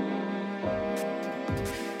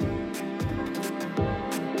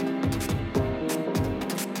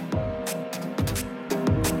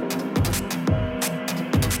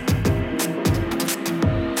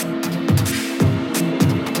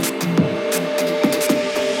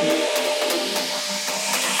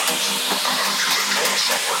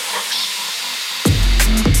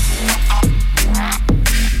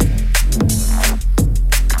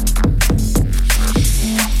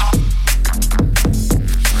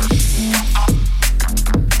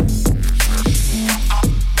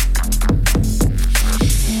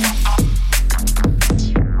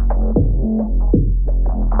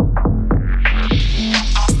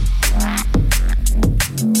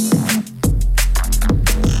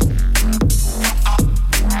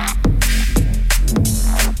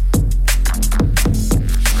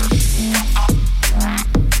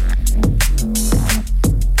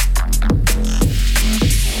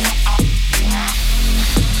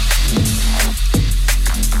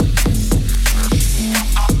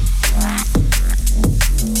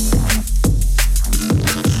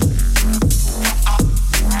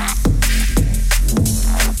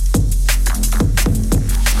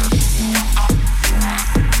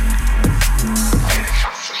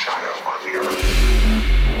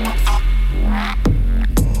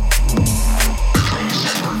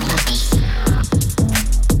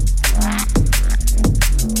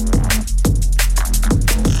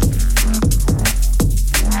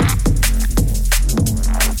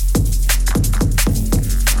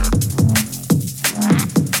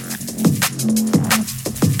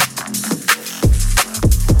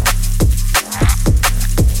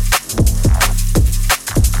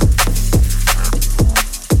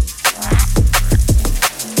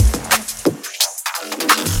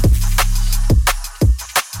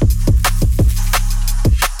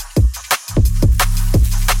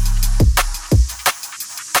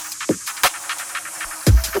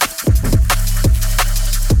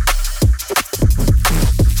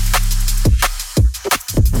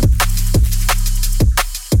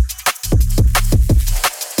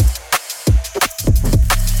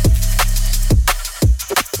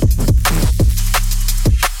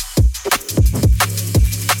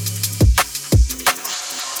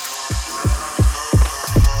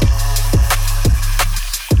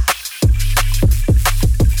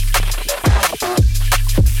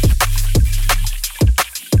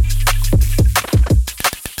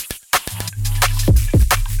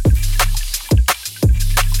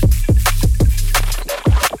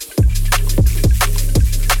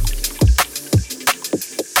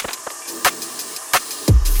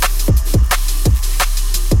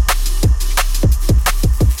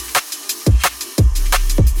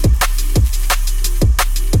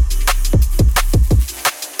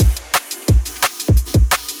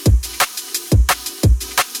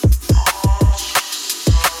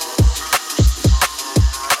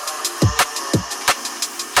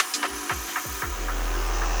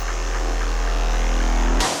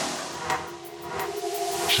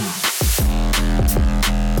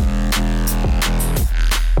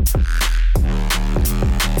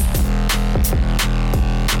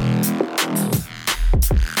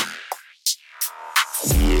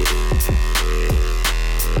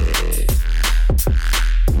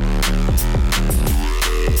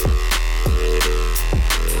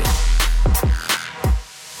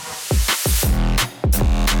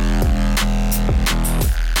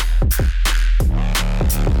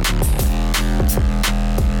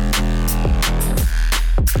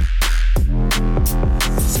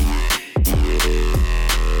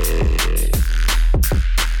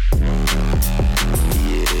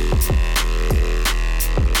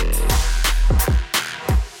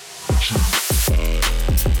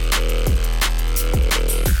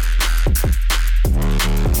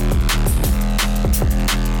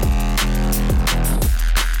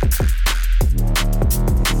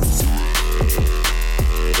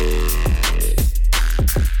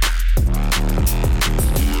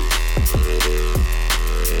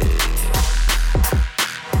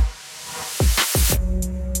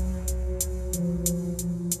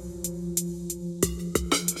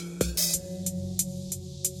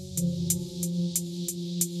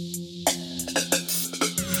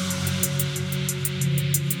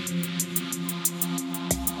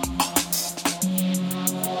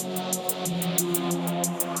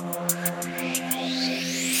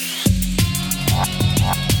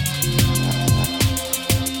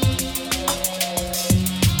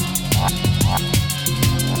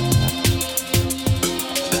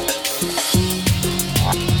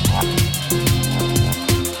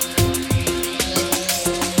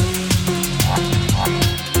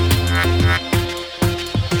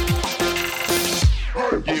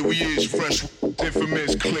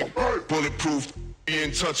 we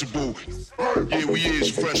untouchable. Yeah, we is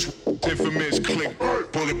fresh, infamous, click,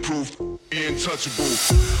 bulletproof, we untouchable.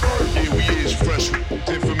 Yeah, we is fresh,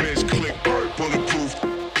 infamous, click, bulletproof,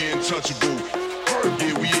 we untouchable.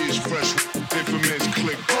 Yeah, we is fresh, infamous,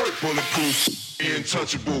 click, bulletproof, we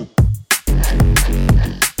untouchable.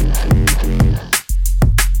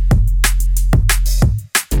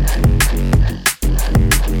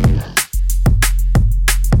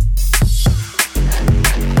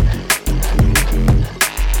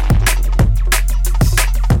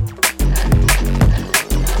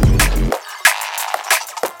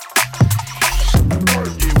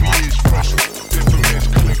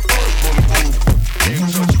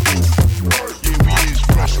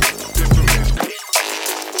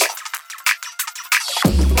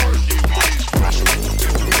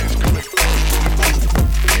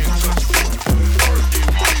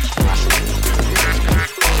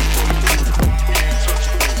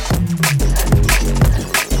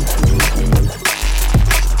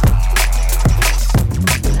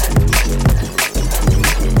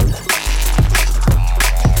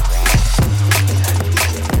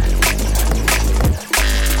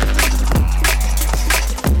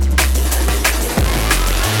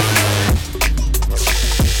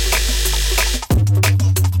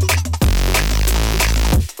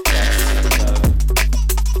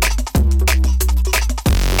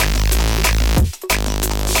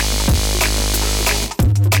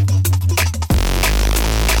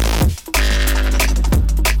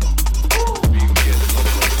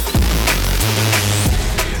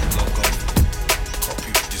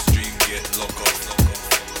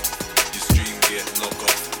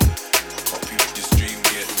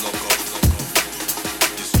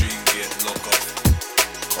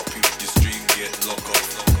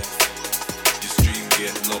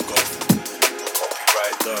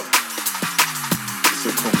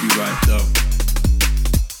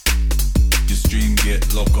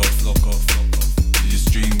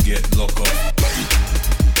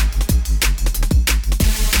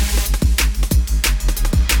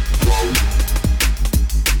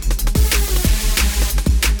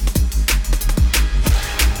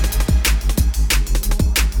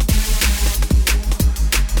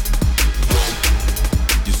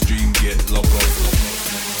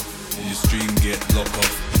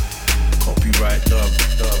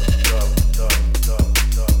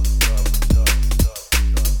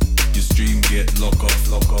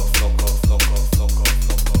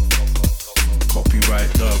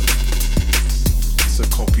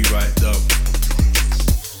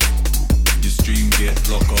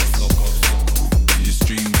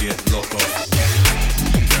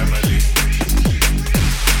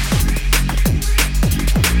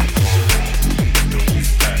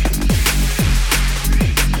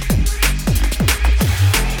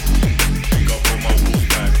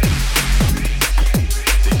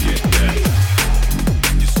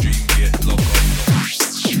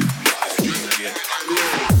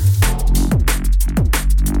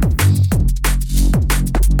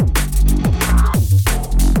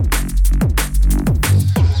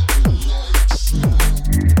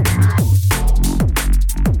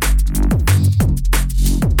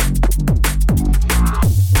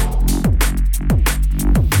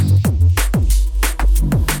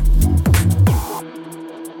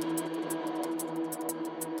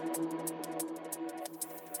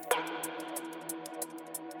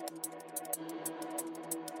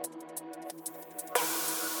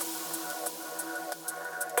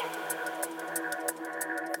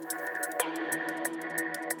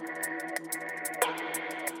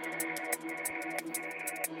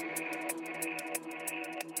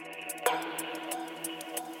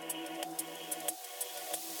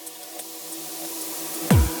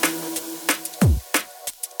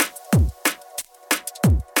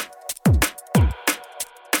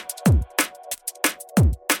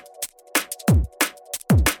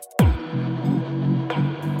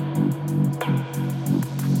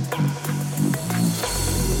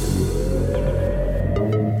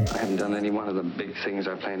 Things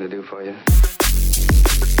I plan to do for you.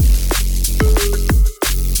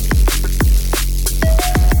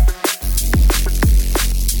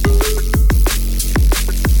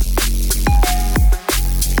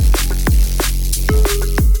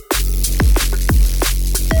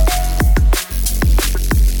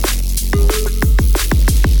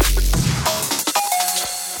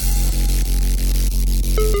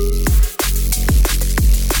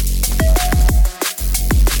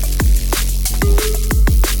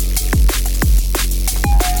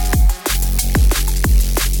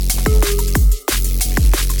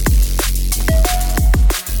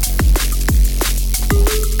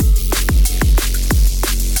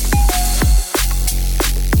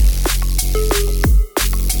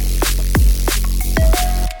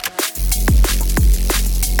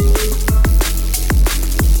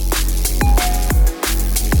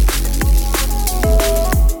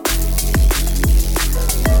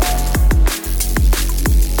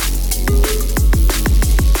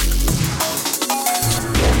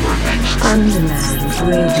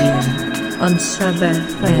 on Sub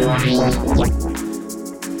FM.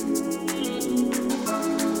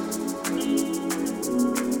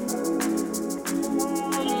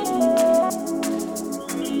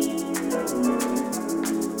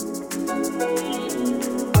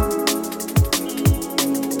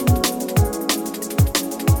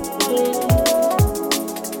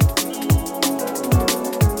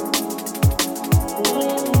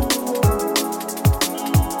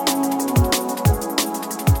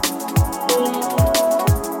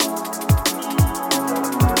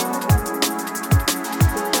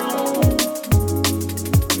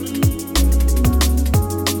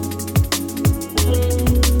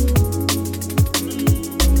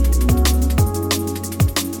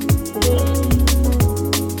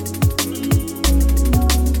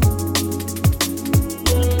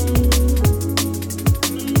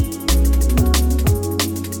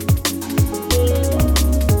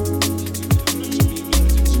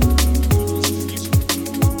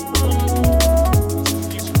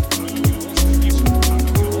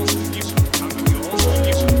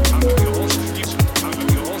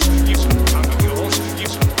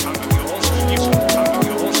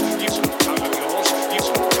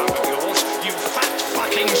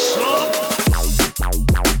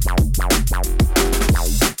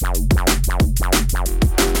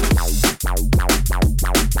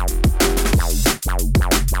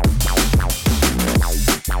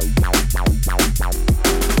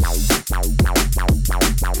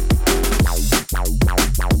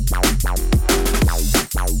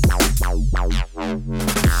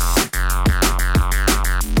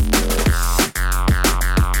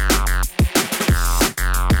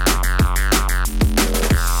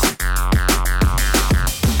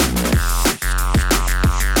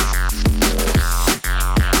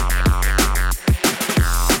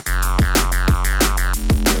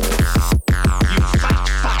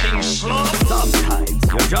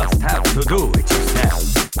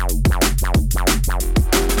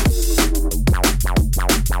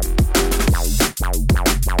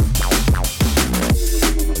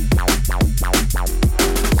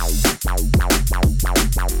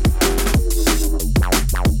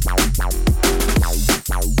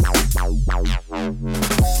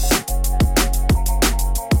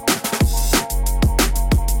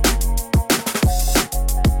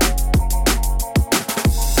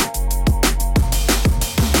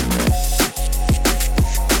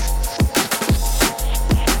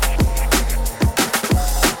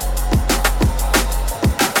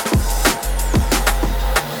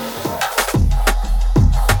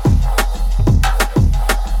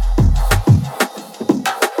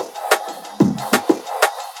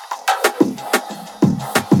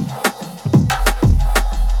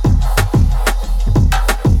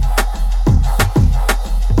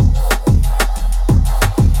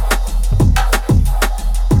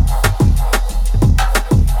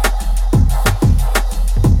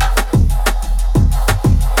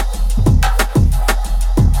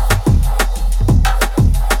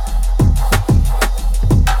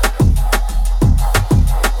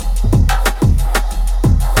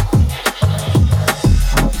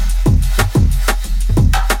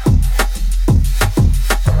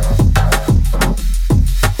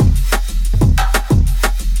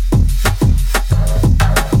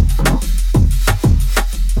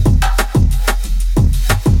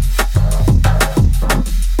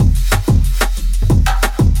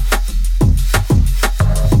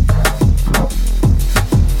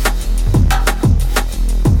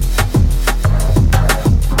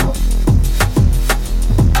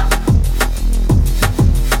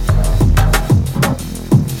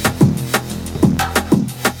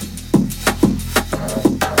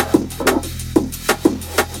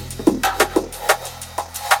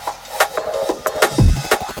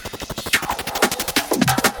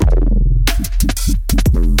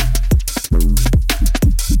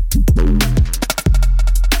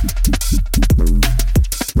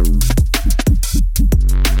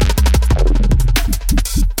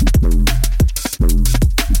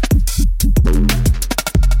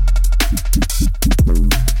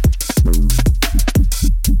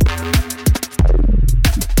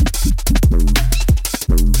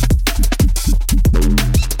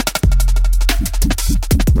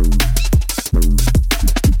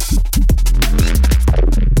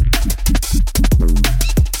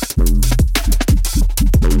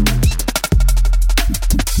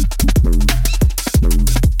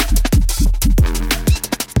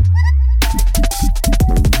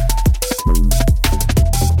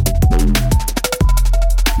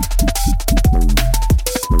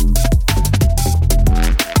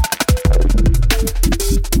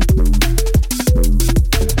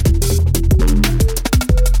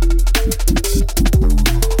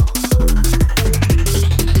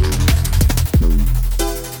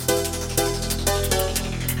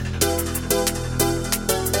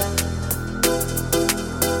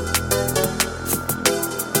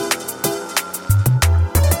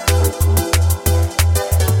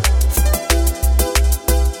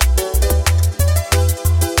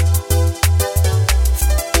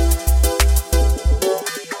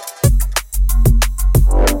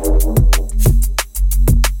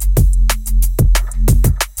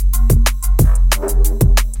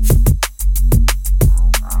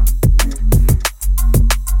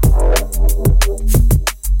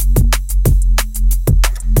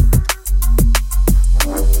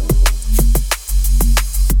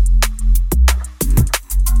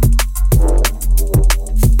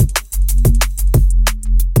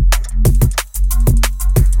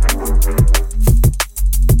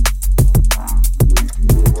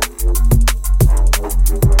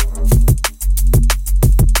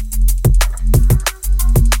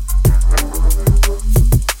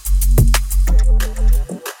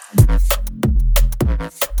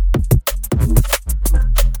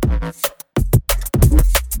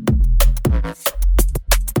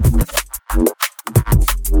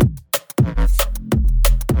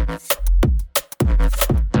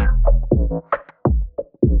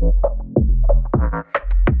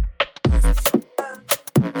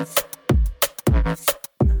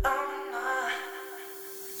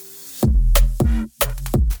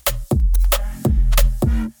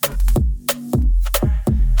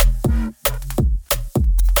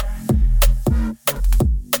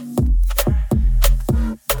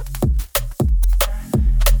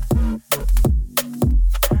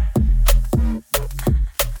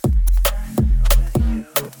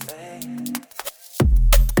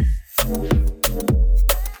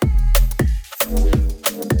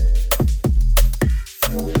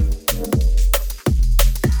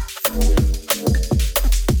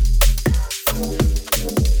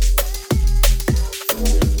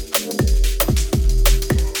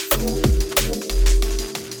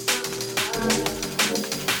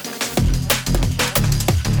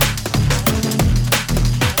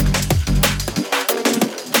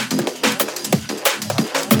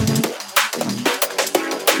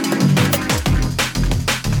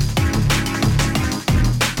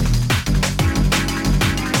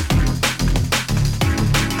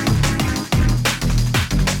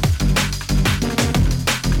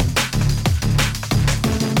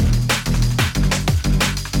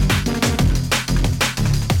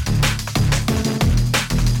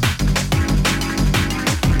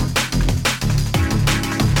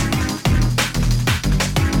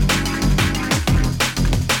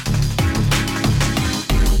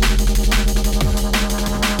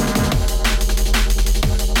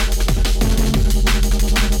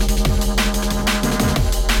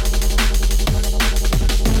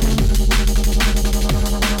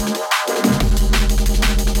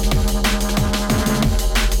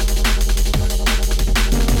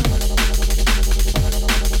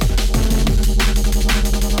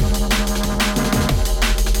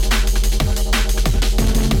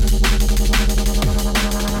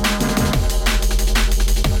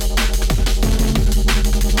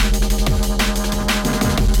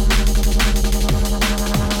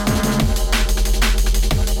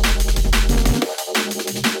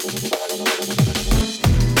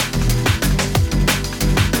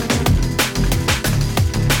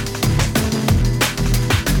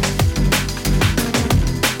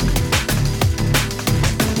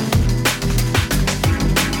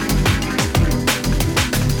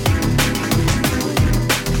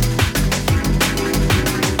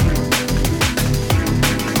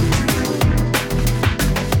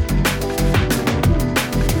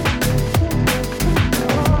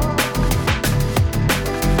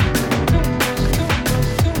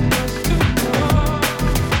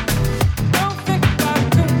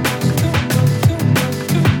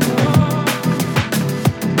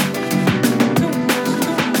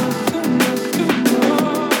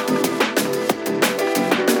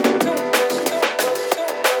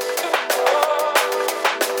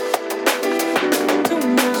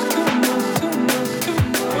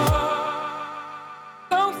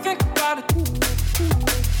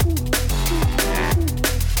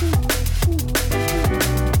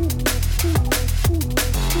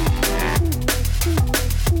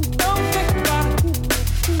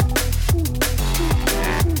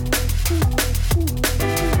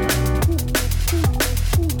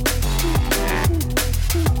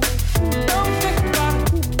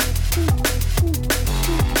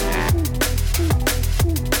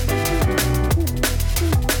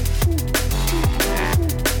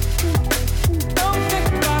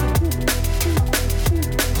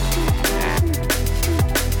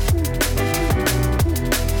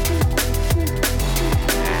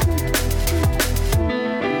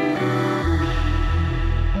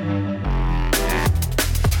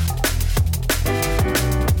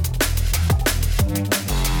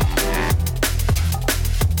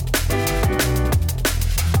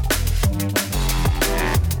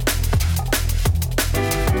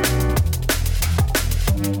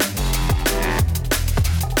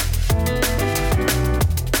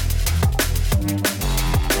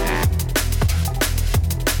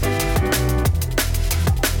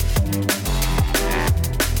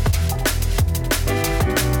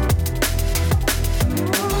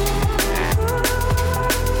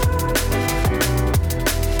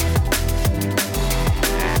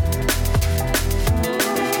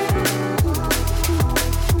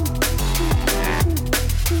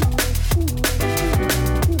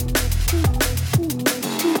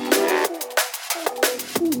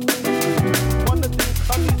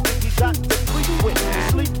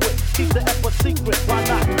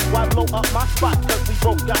 blow up my spot, cause we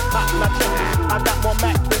both got hot. And I check it, I got more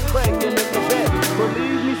Mac than Craig in the bed.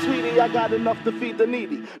 Believe me, sweetie, I got enough to feed the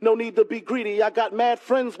needy. No need to be greedy, I got mad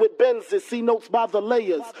friends with Benzes. See notes by the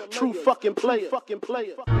layers, true fucking player.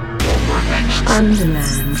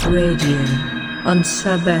 Underland Radio on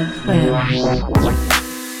Sub FM.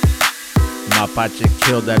 Mapache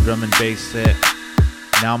killed that drum and bass set.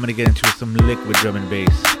 Now I'm gonna get into some liquid drum and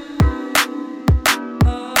bass.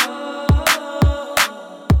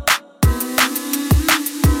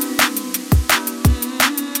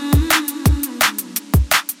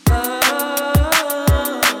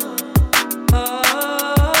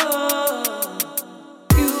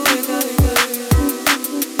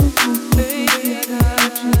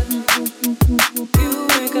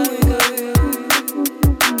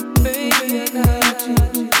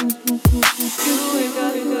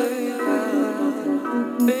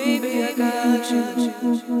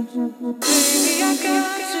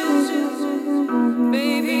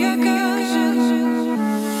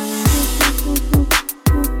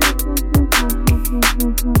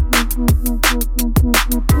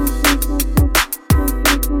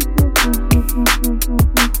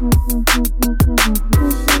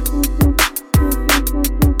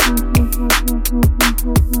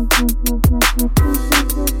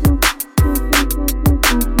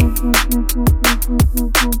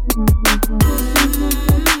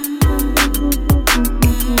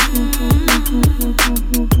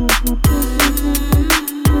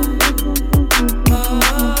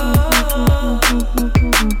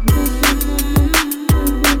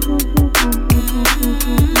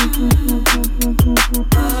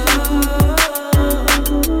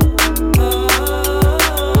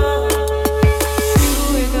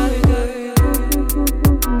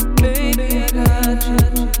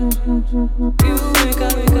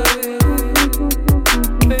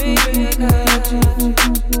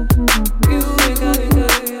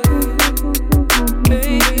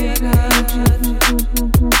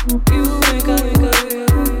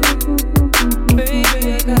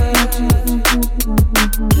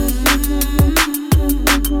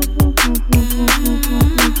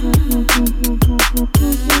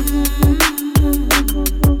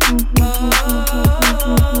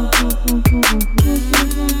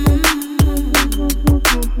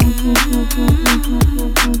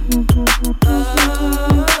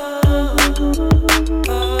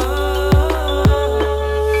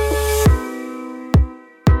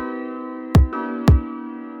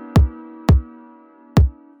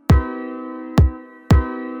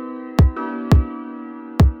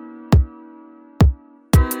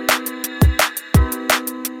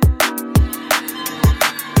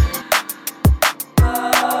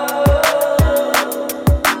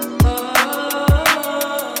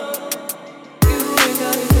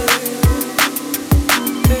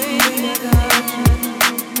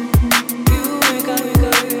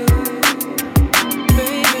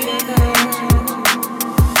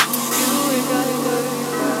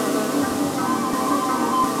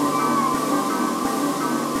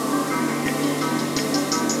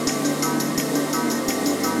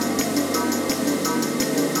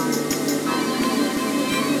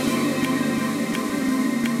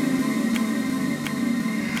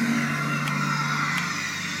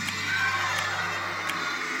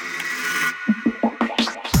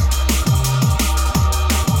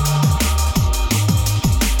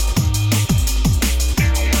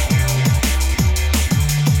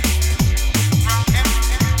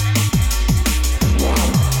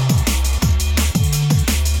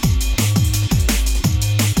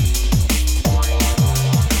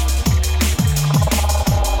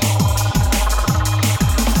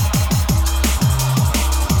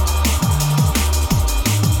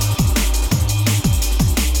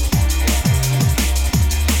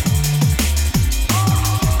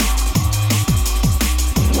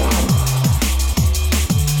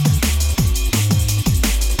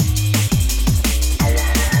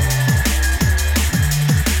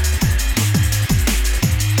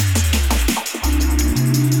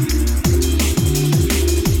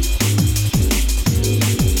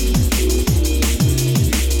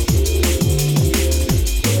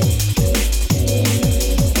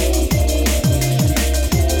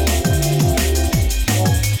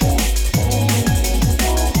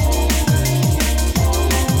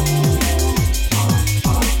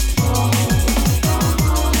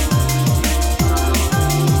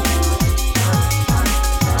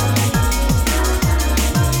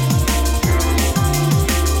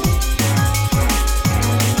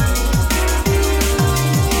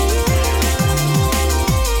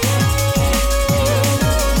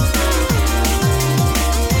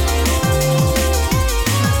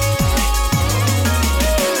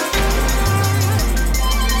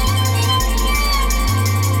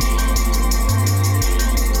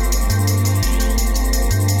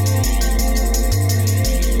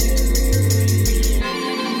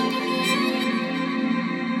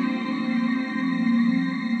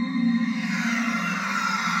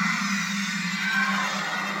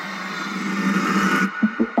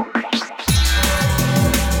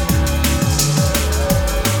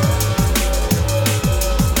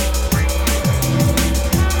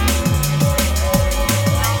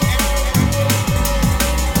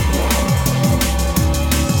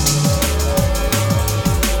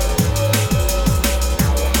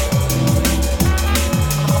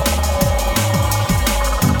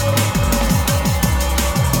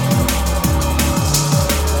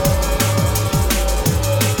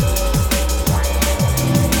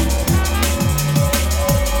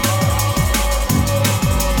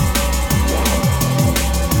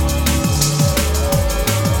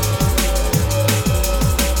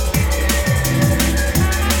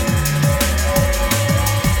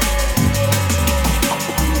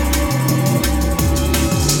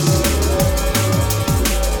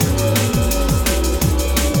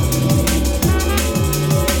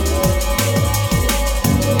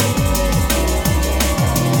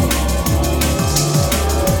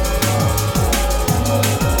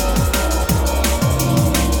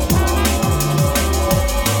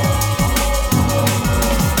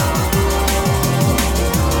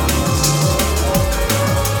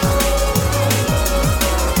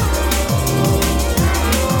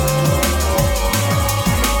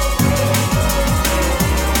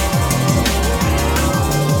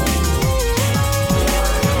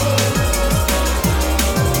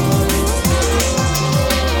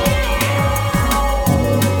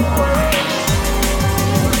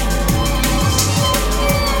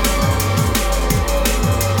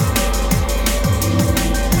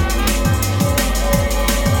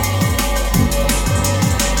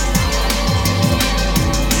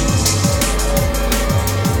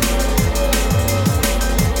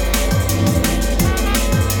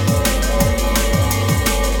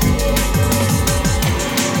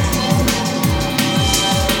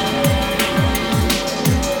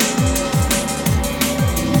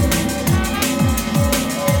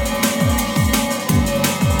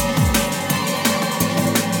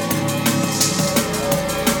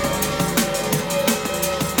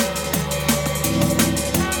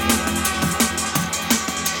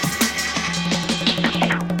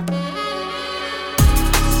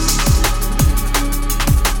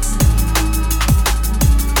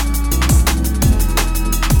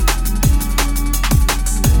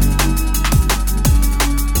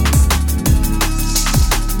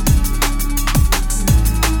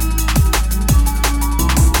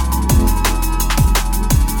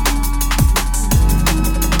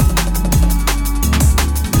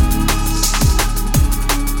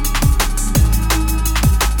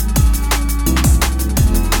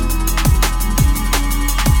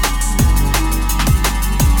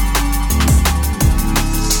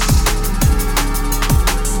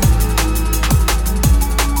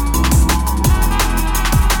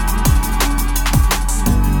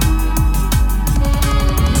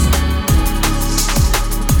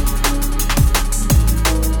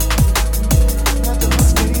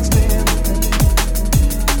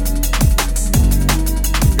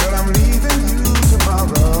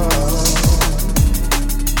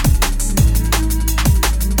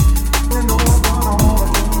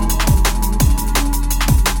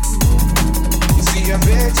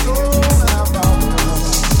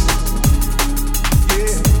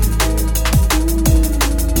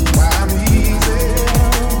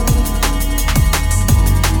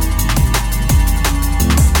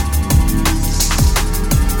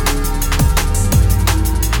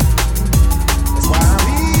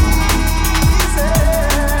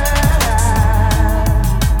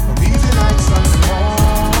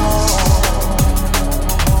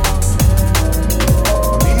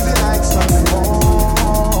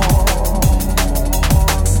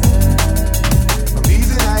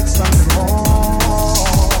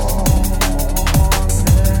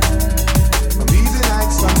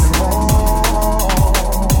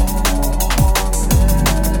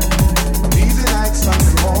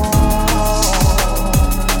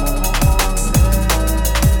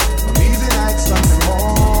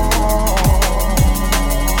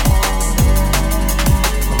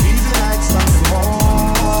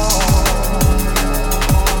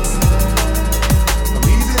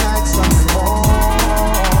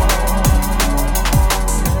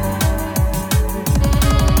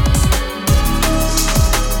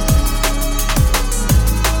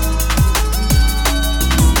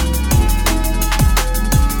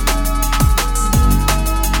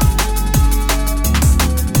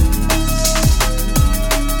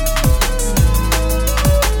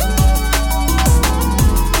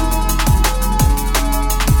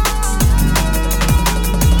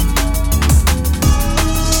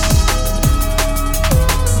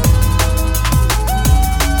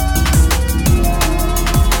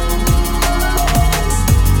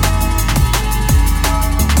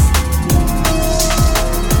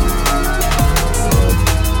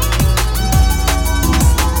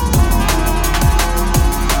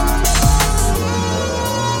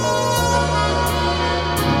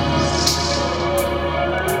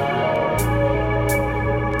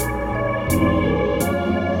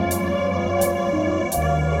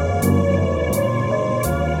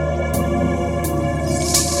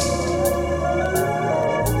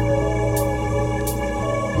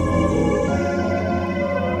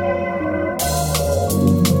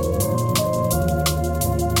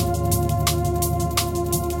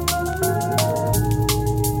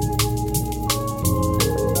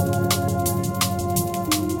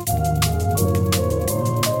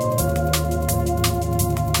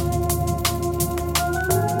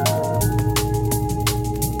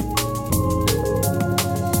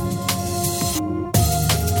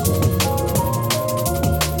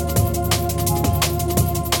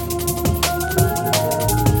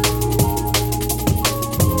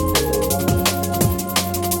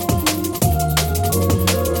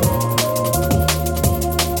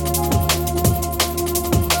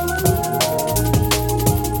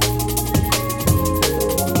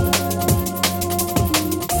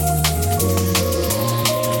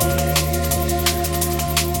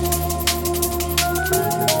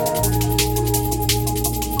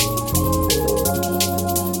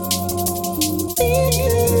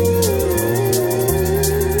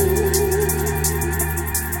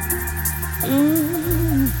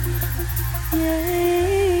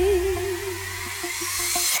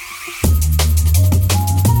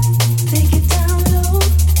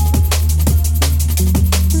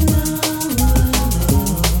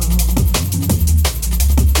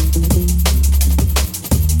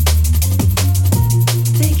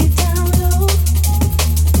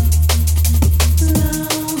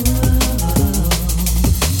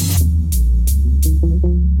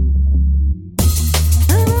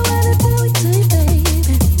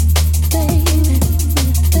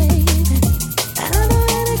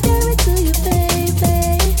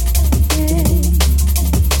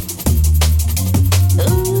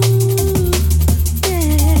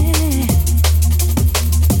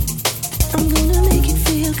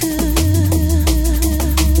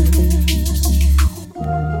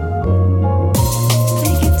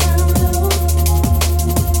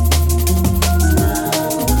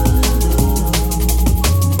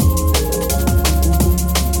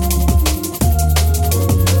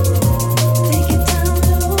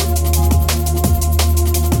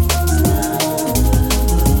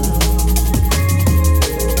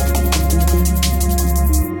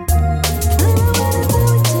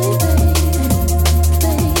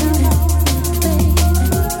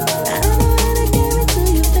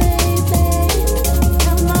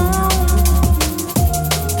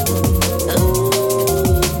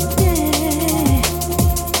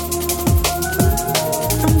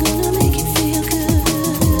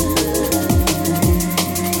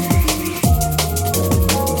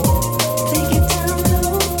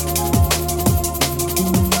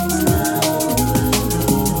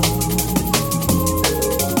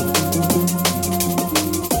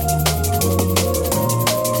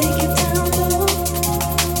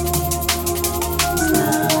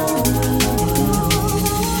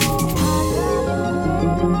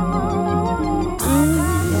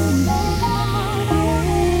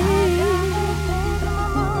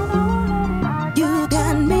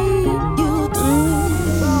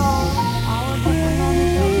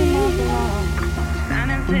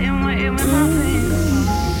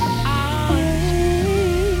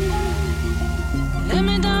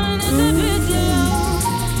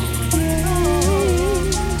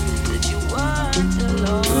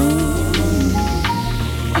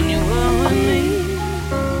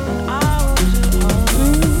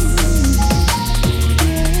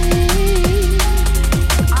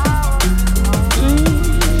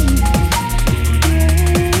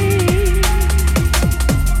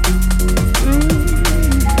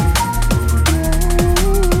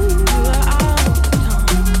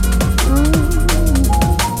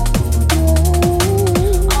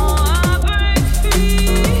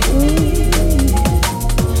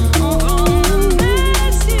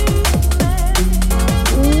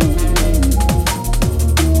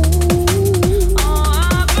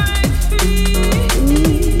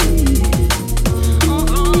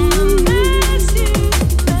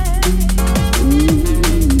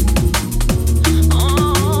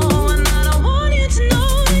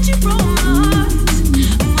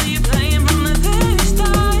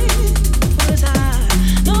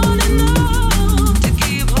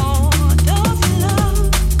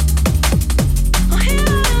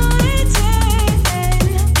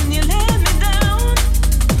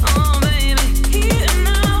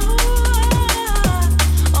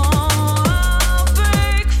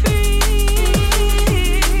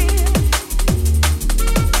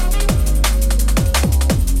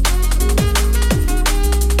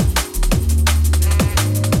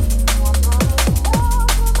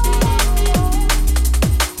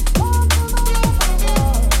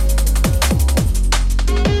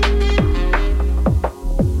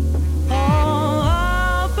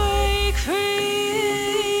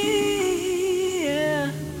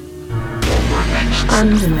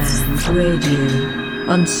 Radio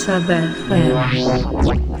on Sub FM.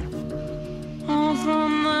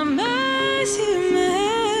 From the mess you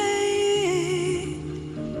made,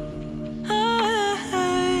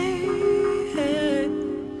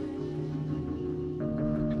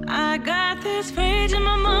 I got this rage in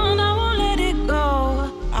my mind, I won't let it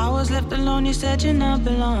go. I was left alone, you said you're not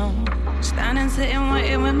belong. Standing, sitting,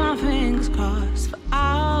 waiting with my fingers crossed for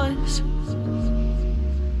hours.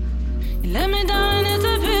 You let me down, it's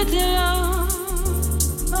a pity, love.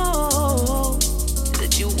 Oh,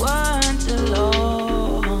 that you weren't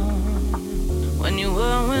alone when you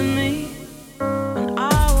were with me. When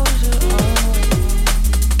I was at home.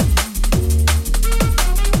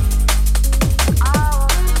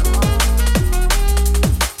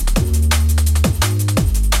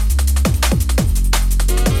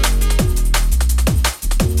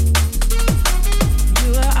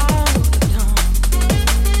 You were out of town.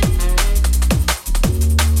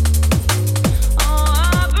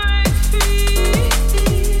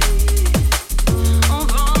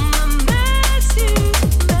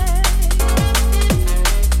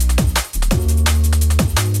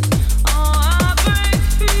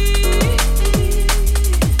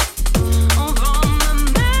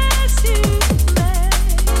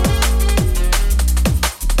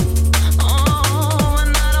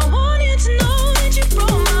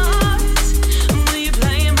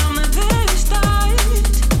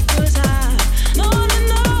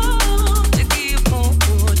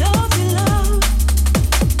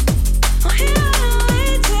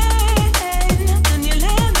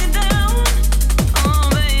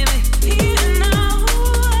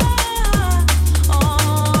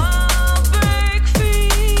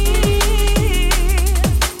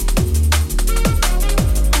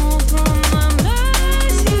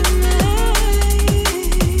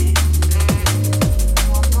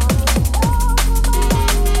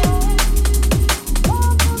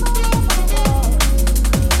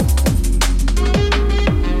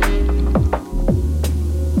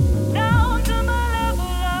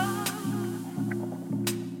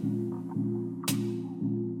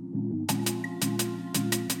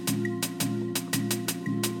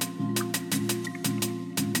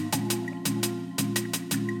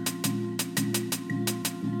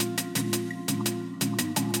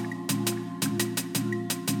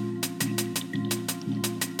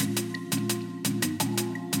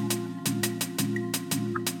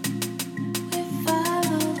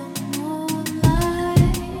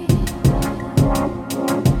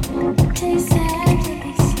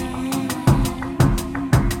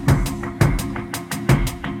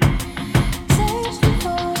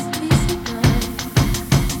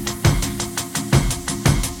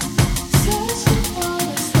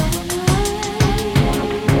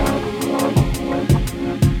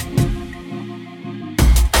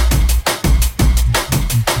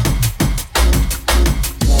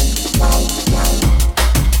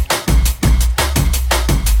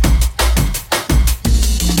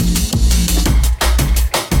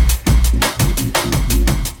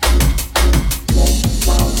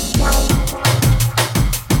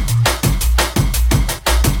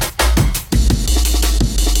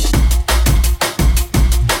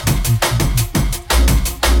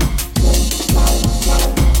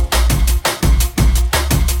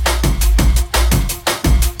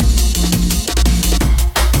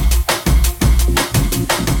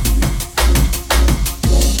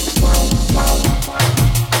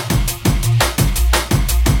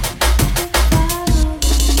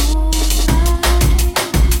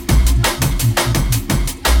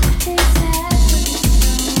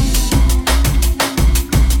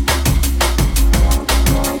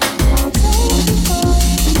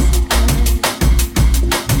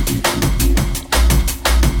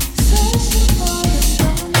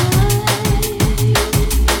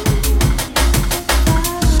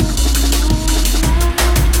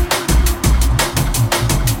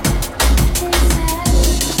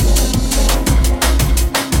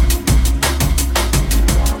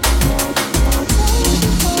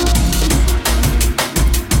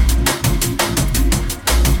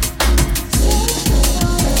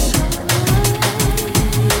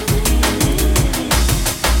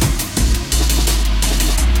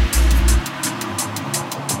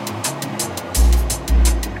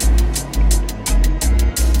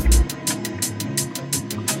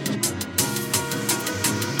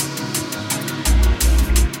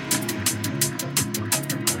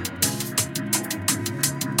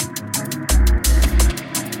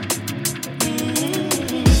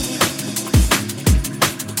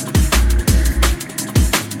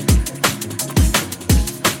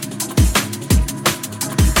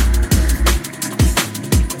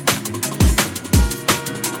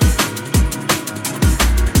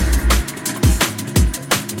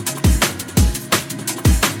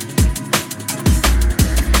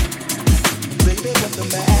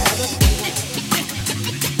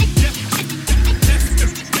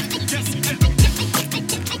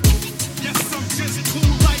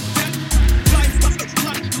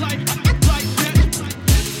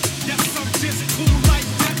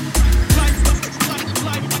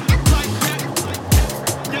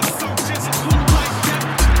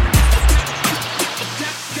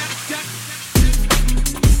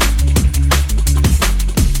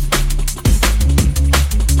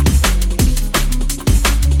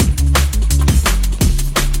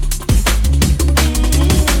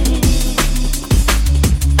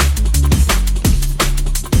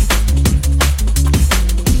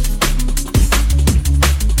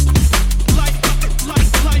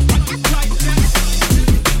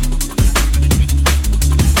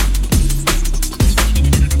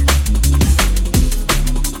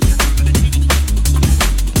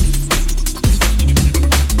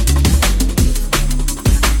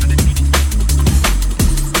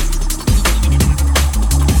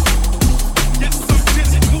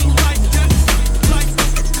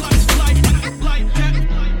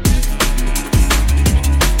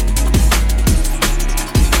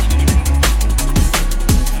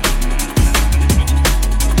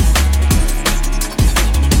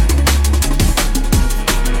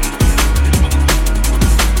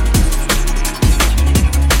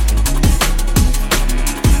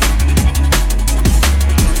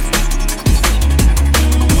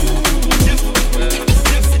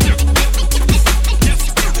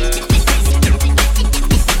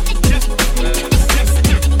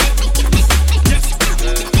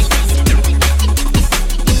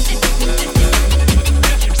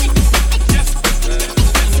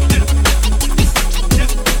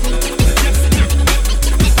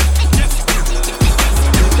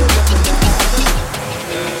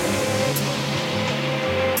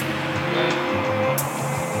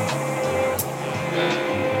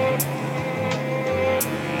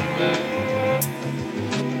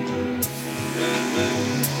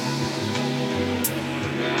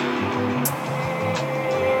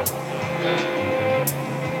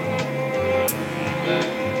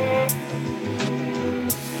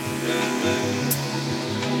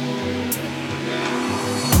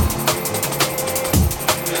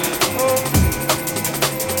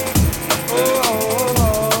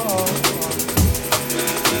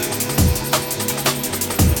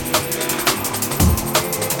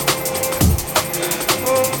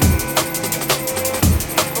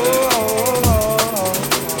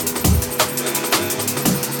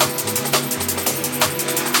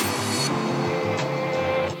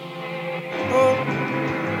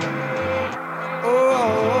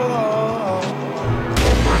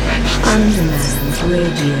 Underland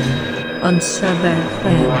Radio on Sub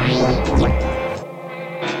FM.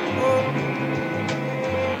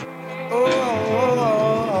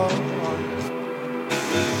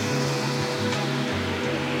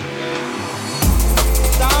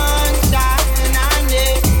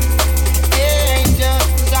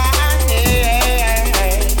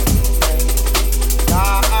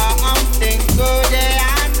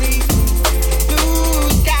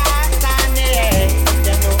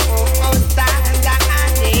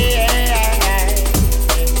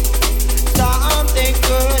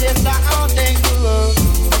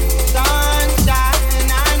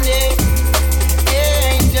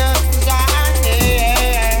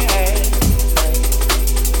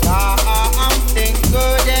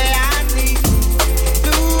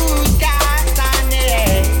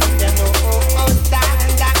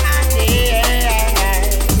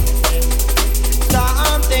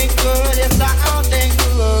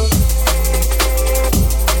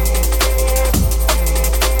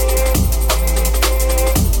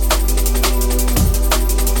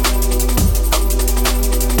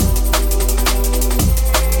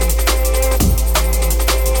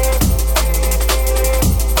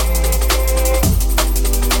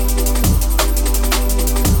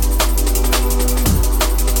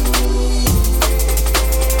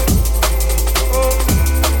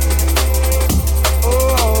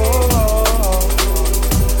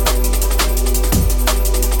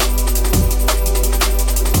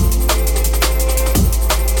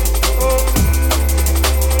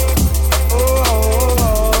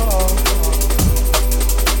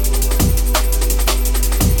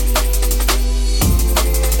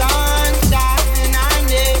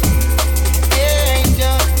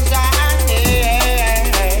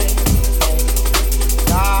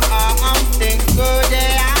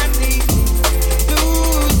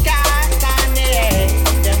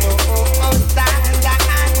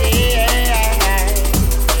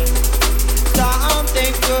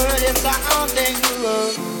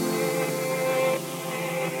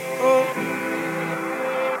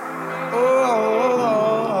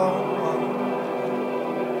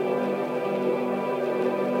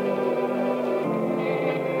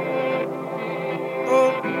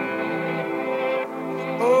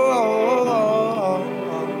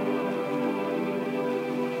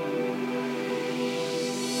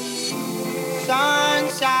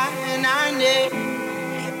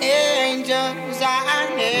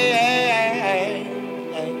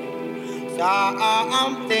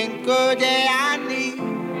 Something good that I need.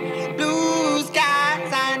 Blue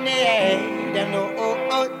skies I need. Them no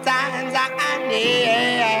old times I need.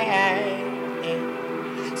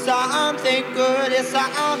 Something good is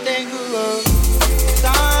something good.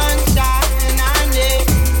 Sunshine I need.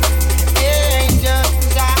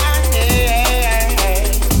 Angels I need.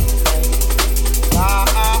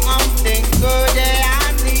 Something good that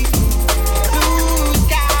I need. Blue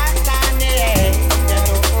skies I need. Them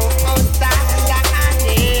no old times I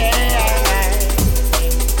need.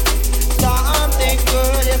 Something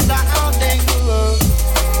good is something good.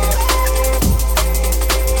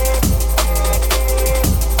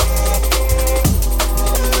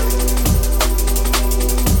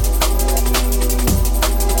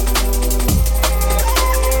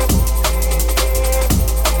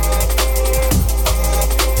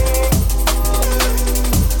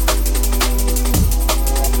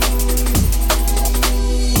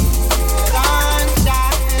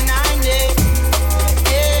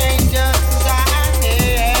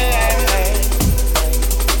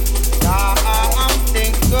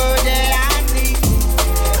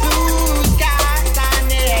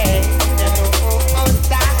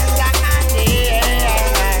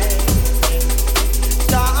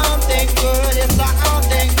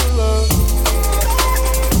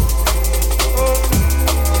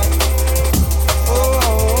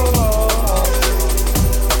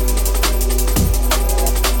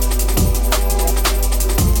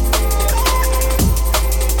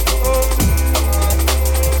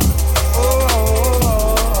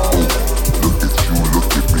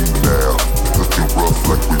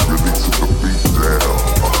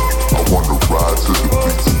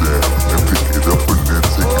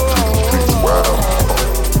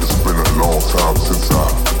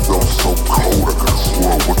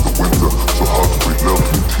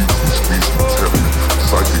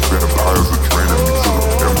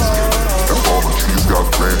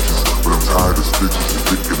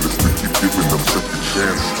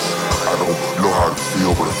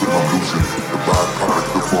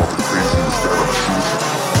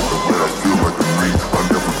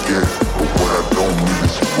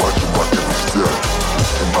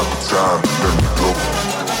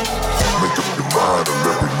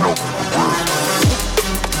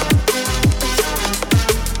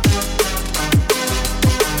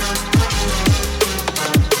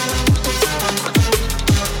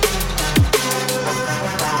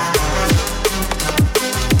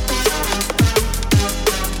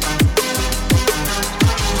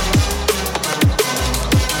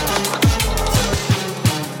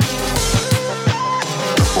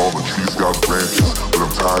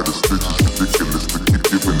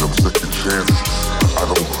 chances. I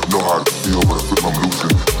don't know how to feel, but I feel I'm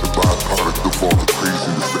losing. The byproduct of all the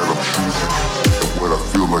craziness that I'm choosing. And what I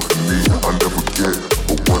feel like I need, I never get.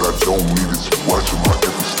 But what I don't need is you watching my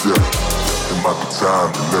every step. It might be time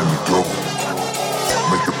to let me go.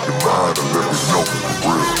 Make up your mind and let me know for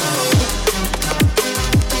real.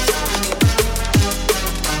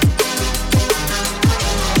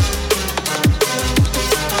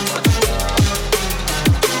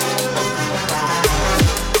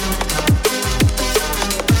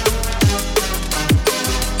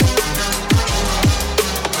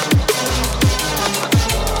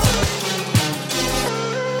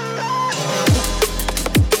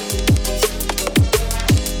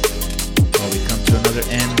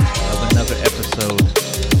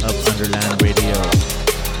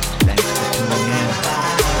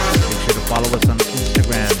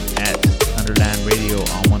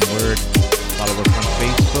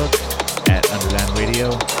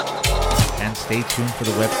 Stay tuned for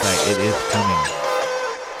the website. It is coming.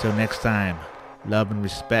 Till next time, love and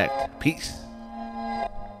respect. Peace.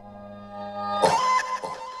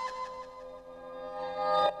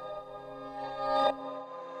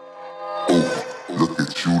 Look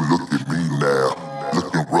at you, look at me now.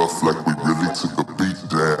 Looking rough like we really took a beat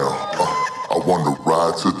down. I wanna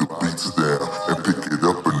ride till the beat's down and pick it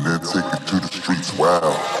up and then take it to the streets.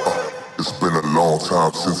 Wow. It's been a long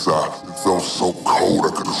time since I felt so cold.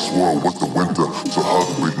 I could've swore it was the winter. So hug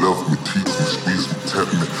me, love me, tease me, squeeze me,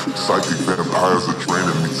 tempt me. Psychic vampires are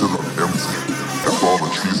draining me till I'm empty. And fallen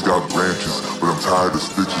trees got branches, but I'm tired of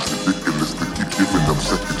stitches. Ridiculous to keep giving them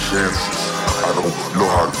second chances. I don't know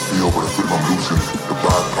how to feel, but I feel I'm losing. The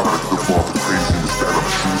byproduct of all the craziness that I'm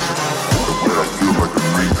choosing. And what I feel like I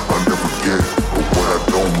need, I never get. But what I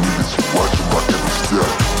don't need is you watching my every step.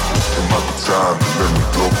 It might be time to let me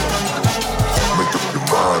go. Make up your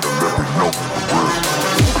mind and let me know for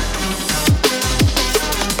real.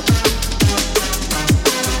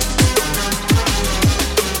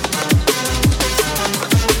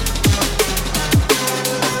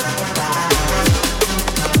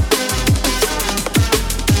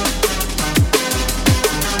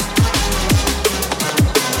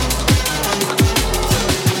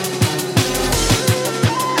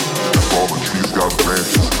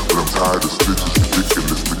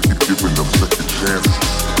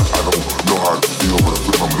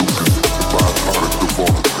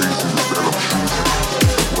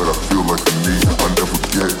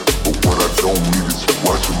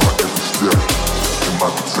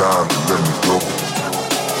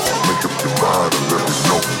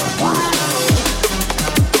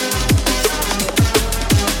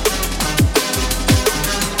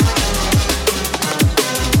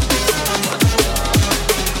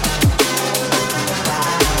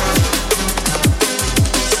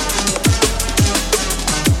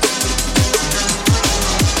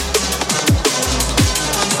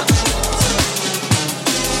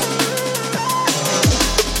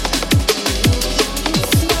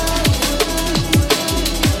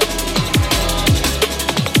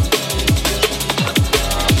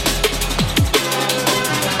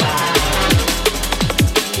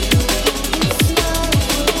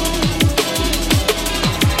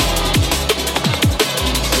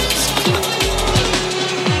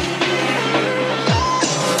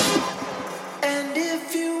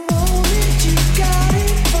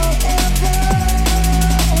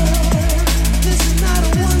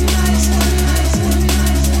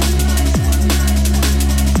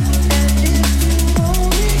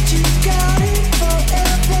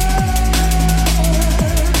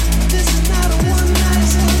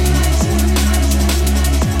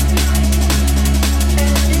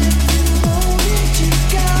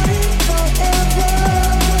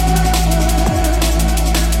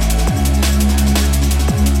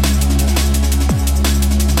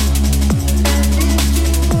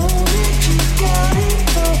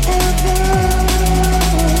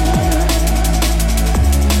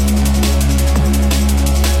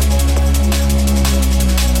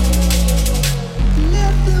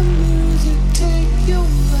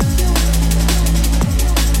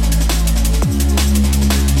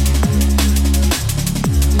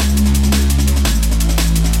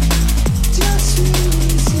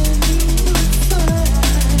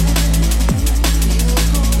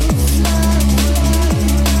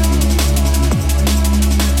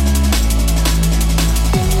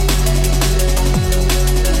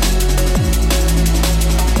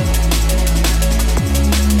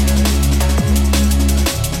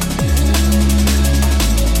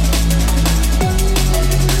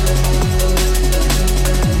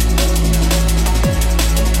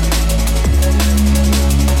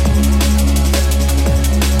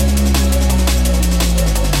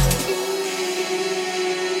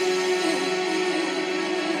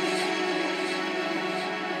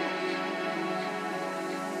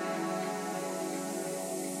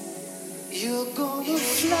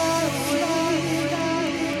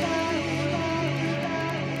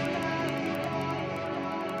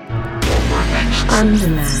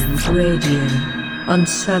 Underland Radio on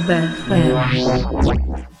Sub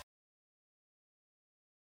FM.